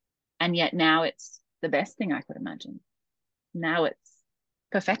more. And yet now it's the best thing I could imagine. Now it's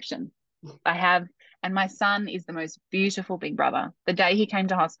perfection. And my son is the most beautiful big brother. The day he came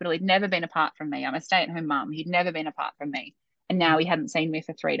to hospital, he'd never been apart from me. I'm a stay-at-home mum. He'd never been apart from me. And now he hadn't seen me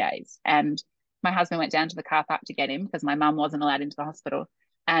for 3 days. And my husband went down to the car park to get him because my mum wasn't allowed into the hospital.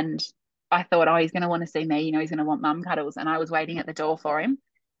 And I thought, oh, he's going to want to see me. He's going to want mum cuddles. And I was waiting at the door for him.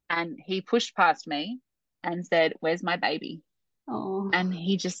 And he pushed past me and said, "Where's my baby?" Oh. And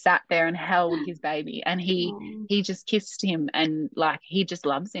he just sat there and held his baby, and he just kissed him, and he just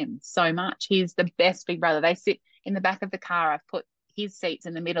loves him so much. He's the best big brother. They sit in the back of the car. I've put his seats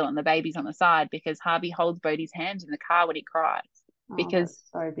in the middle and the baby's on the side because Harvey holds Bodhi's hand in the car when he cries, because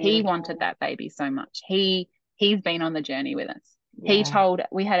he wanted that baby so much. He's been on the journey with us.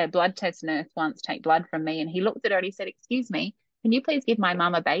 We had a blood test nurse once take blood from me, and he looked at her and he said, "Excuse me, can you please give my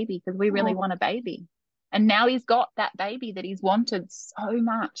mum a baby, because we really want a baby." And now he's got that baby that he's wanted so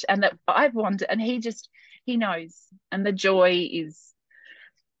much, and that I've wanted, and he knows. And the joy is,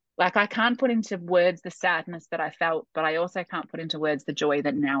 I can't put into words the sadness that I felt, but I also can't put into words the joy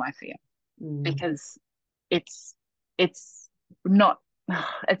that now I feel, because it's not,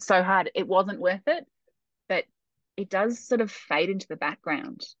 it's so hard. It wasn't worth it, but it does sort of fade into the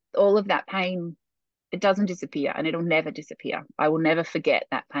background. All of that pain, it doesn't disappear, and it'll never disappear. I will never forget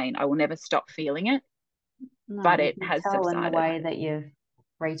that pain. I will never stop feeling it. No, but it has subsided. In the way that you've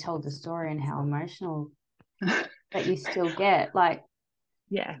retold the story and how emotional that you still get.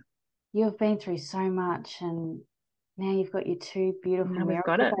 You've been through so much, and now you've got your 2 beautiful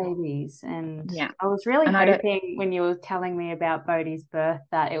miracle babies. And I was really hoping when you were telling me about Bodhi's birth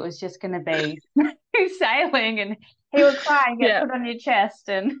that it was just going to be sailing and he would cry and get put on your chest.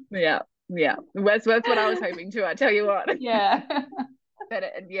 And that's what I was hoping too, I tell you what. But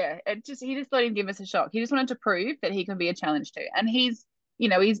he just thought he'd give us a shock. He just wanted to prove that he can be a challenge too. And he's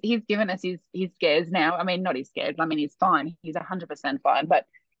given us his scares now. I mean, not his scares. I mean, he's fine. He's 100% fine. But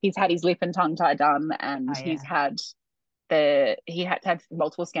he's had his lip and tongue tie done, and he had to have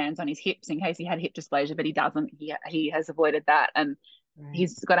multiple scans on his hips in case he had hip dysplasia, but he doesn't. He has avoided that, and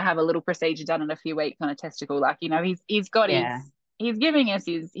he's got to have a little procedure done in a few weeks on a testicle. He's got he's giving us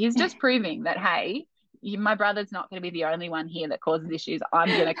he's just proving that, hey, my brother's not going to be the only one here that causes issues. I'm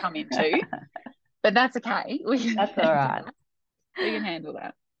going to come in too. But that's okay. That's all right. We can handle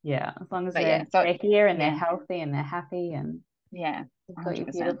that. Yeah, as long as they're here and they're healthy and they're happy, and you've got your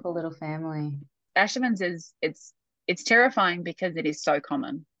beautiful little family. Ashermans it's terrifying because it is so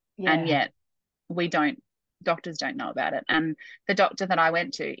common, and yet doctors don't know about it. And the doctor that I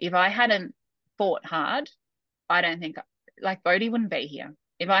went to, if I hadn't fought hard, I don't think Bodhi wouldn't be here.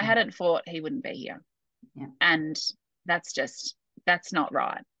 If I hadn't fought, he wouldn't be here. And that's not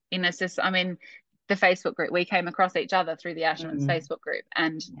right. The Facebook group, we came across each other through the Ashermans Facebook group,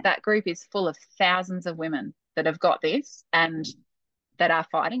 and that group is full of thousands of women that have got this and that are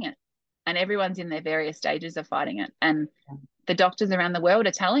fighting it, and everyone's in their various stages of fighting it. And the doctors around the world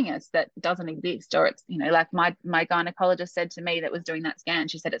are telling us that it doesn't exist, or it's, my gynecologist said to me that was doing that scan,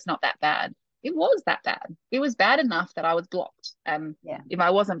 she said it's not that bad. It was that bad. It was bad enough that I was blocked. If I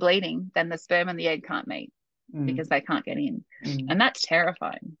wasn't bleeding, then the sperm and the egg can't meet. because they can't get in. And that's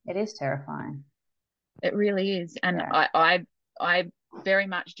terrifying. It is terrifying. It really is. And I very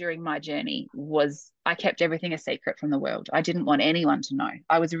much during my journey I kept everything a secret from the world. I didn't want anyone to know.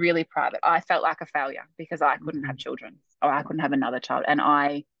 I was really private. I felt like a failure because I couldn't have children, or I couldn't have another child. And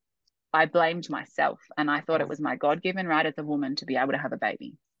I blamed myself, and I thought it was my God-given right as a woman to be able to have a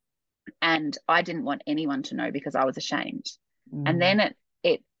baby. And I didn't want anyone to know because I was ashamed. And then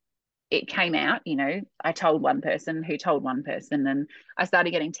it came out, you know, I told one person who told one person, and I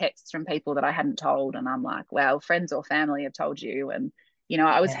started getting texts from people that I hadn't told. And I'm like, well, friends or family have told you. And, you know,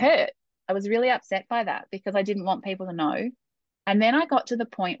 I was hurt. I was really upset by that because I didn't want people to know. And then I got to the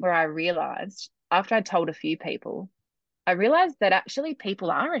point where I realized, after I'd told a few people, I realized that actually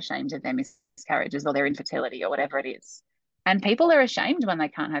people are ashamed of their miscarriages or their infertility or whatever it is. And people are ashamed when they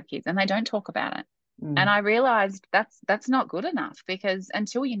can't have kids and they don't talk about it. And I realized that's not good enough, because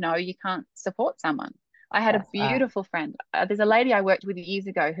until you know, you can't support someone. I had a beautiful friend. There's a lady I worked with years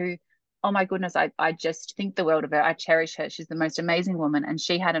ago who, oh my goodness, I just think the world of her. I cherish her. She's the most amazing woman. And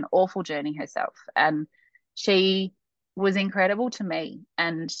she had an awful journey herself. And she was incredible to me.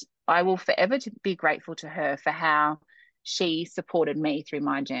 And I will forever be grateful to her for how she supported me through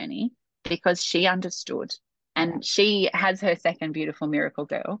my journey, because she understood. And she has her second beautiful miracle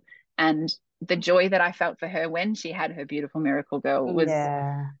girl. And the joy that I felt for her when she had her beautiful miracle girl was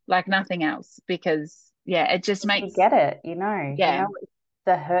like nothing else, because it just makes you get it, you know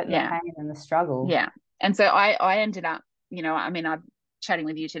the hurt and the pain and the struggle. And so I ended up, you know, I mean, I'm chatting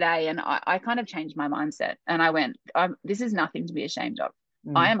with you today, and I kind of changed my mindset, and I went, this is nothing to be ashamed of.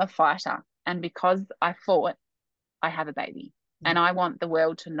 I am a fighter, and because I fought, I have a baby. And I want the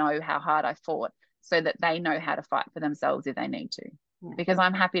world to know how hard I fought, so that they know how to fight for themselves if they need to. Because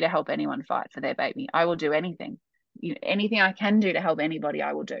I'm happy to help anyone fight for their baby. I will do anything. Anything I can do to help anybody,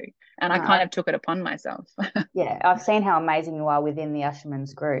 I will do. And I kind of took it upon myself. I've seen how amazing you are within the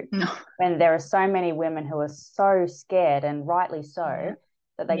Ashermans group. And there are so many women who are so scared, and rightly so,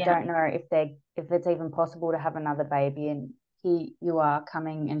 that they don't know if it's even possible to have another baby. And here you are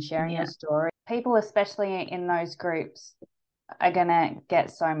coming and sharing your story. People, especially in those groups, are going to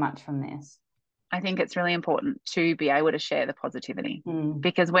get so much from this. I think it's really important to be able to share the positivity,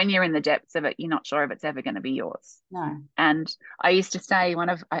 because when you're in the depths of it, you're not sure if it's ever going to be yours. No. And I used to say,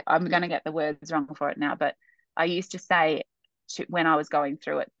 I'm going to get the words wrong for it now, but I used to say when I was going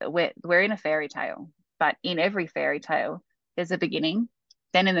through it, that we're in a fairy tale, but in every fairy tale, there's a beginning.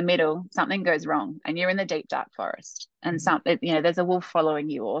 Then in the middle, something goes wrong and you're in the deep, dark forest, and something, you know, there's a wolf following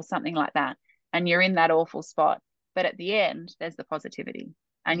you or something like that. And you're in that awful spot. But at the end, there's the positivity.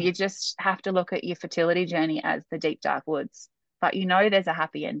 And you just have to look at your fertility journey as the deep, dark woods. But you know there's a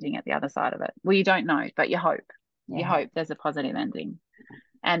happy ending at the other side of it. Well, you don't know, but you hope. You hope there's a positive ending.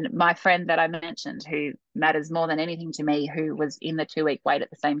 And my friend that I mentioned, who matters more than anything to me, who was in the 2-week wait at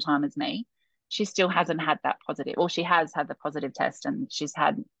the same time as me, she still hasn't had that positive, or she has had the positive test, and she's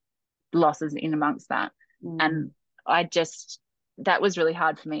had losses in amongst that. And that was really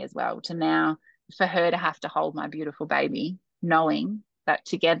hard for me as well, to now, for her to have to hold my beautiful baby, knowing that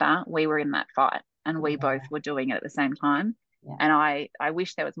together we were in that fight and we both were doing it at the same time. And I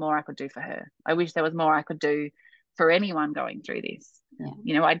wish there was more I could do for her. I wish there was more I could do for anyone going through this.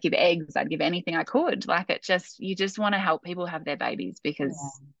 You know, I'd give eggs, I'd give anything I could. Like, you just want to help people have their babies, because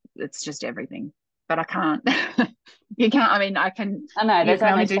it's just everything. But I can't. You can't. I mean, I can. I know there's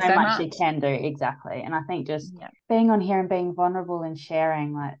only so much you can do. Exactly. And I think just being on here and being vulnerable and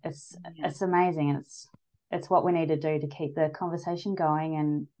sharing, like, it's amazing. It's what we need to do to keep the conversation going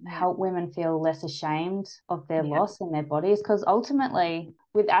and help women feel less ashamed of their loss in their bodies. Because ultimately,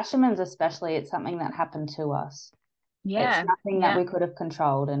 with Ashermans especially, it's something that happened to us. It's nothing that we could have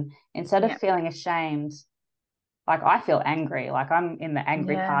controlled. And instead of feeling ashamed, like, I feel angry. Like, I'm in the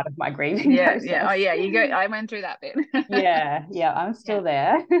angry part of my grieving process. Oh yeah, you go. I went through that bit. I'm still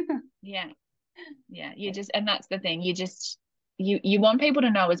there. You just, and that's the thing. You want people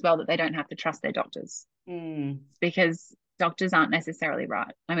to know as well that they don't have to trust their doctors, because doctors aren't necessarily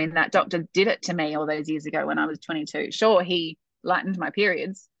right. I mean, that doctor did it to me all those years ago when I was 22. Sure, he lightened my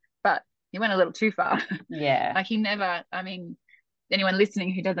periods, but he went a little too far. Like, he never, I mean, anyone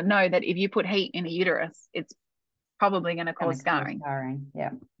listening who doesn't know that if you put heat in a uterus, it's probably going to cause scarring.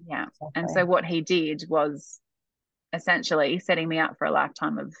 Exactly. And so what he did was essentially setting me up for a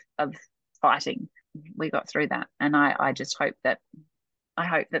lifetime of fighting. We got through that, and I just hope that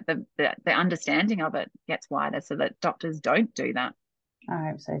the understanding of it gets wider, so that doctors don't do that. I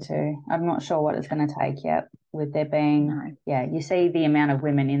hope so too. I'm not sure what it's going to take yet, with there being you see the amount of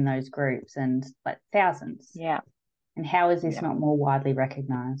women in those groups, and like thousands. And how is this not more widely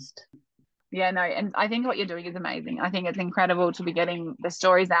recognized? Yeah, no, and I think what you're doing is amazing. I think it's incredible to be getting the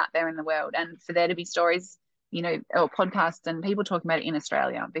stories out there in the world, and for there to be stories, you know, or podcasts and people talking about it in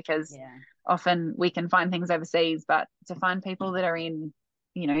Australia, because often we can find things overseas, but to find people that are in,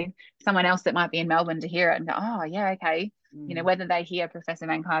 you know, someone else that might be in Melbourne to hear it and go, oh yeah, okay, you know, whether they hear Professor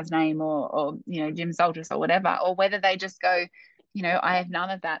Mankar's name or you know, Jim Saltus or whatever, or whether they just go, you know, I have none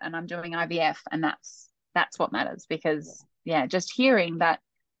of that and I'm doing IVF, and that's what matters. Because just hearing that,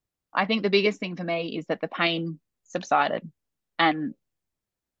 I think the biggest thing for me is that the pain subsided. And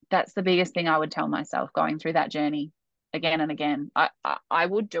that's the biggest thing I would tell myself going through that journey again and again. I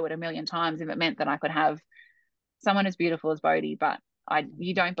would do it a million times if it meant that I could have someone as beautiful as Bodhi, but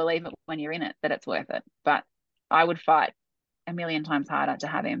you don't believe it when you're in it, that it's worth it. But I would fight a million times harder to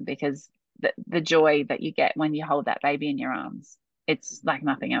have him, because the joy that you get when you hold that baby in your arms, it's like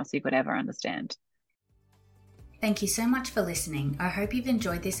nothing else you could ever understand. Thank you so much for listening. I hope you've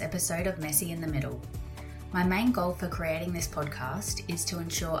enjoyed this episode of Messy in the Middle. My main goal for creating this podcast is to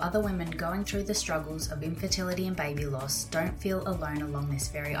ensure other women going through the struggles of infertility and baby loss don't feel alone along this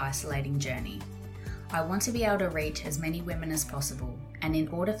very isolating journey. I want to be able to reach as many women as possible, and in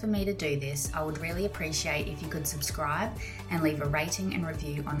order for me to do this, I would really appreciate if you could subscribe and leave a rating and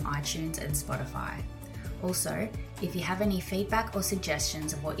review on iTunes and Spotify. Also, if you have any feedback or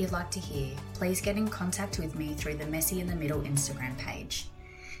suggestions of what you'd like to hear, please get in contact with me through the Messy in the Middle Instagram page.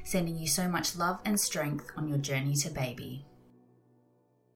 Sending you so much love and strength on your journey to baby.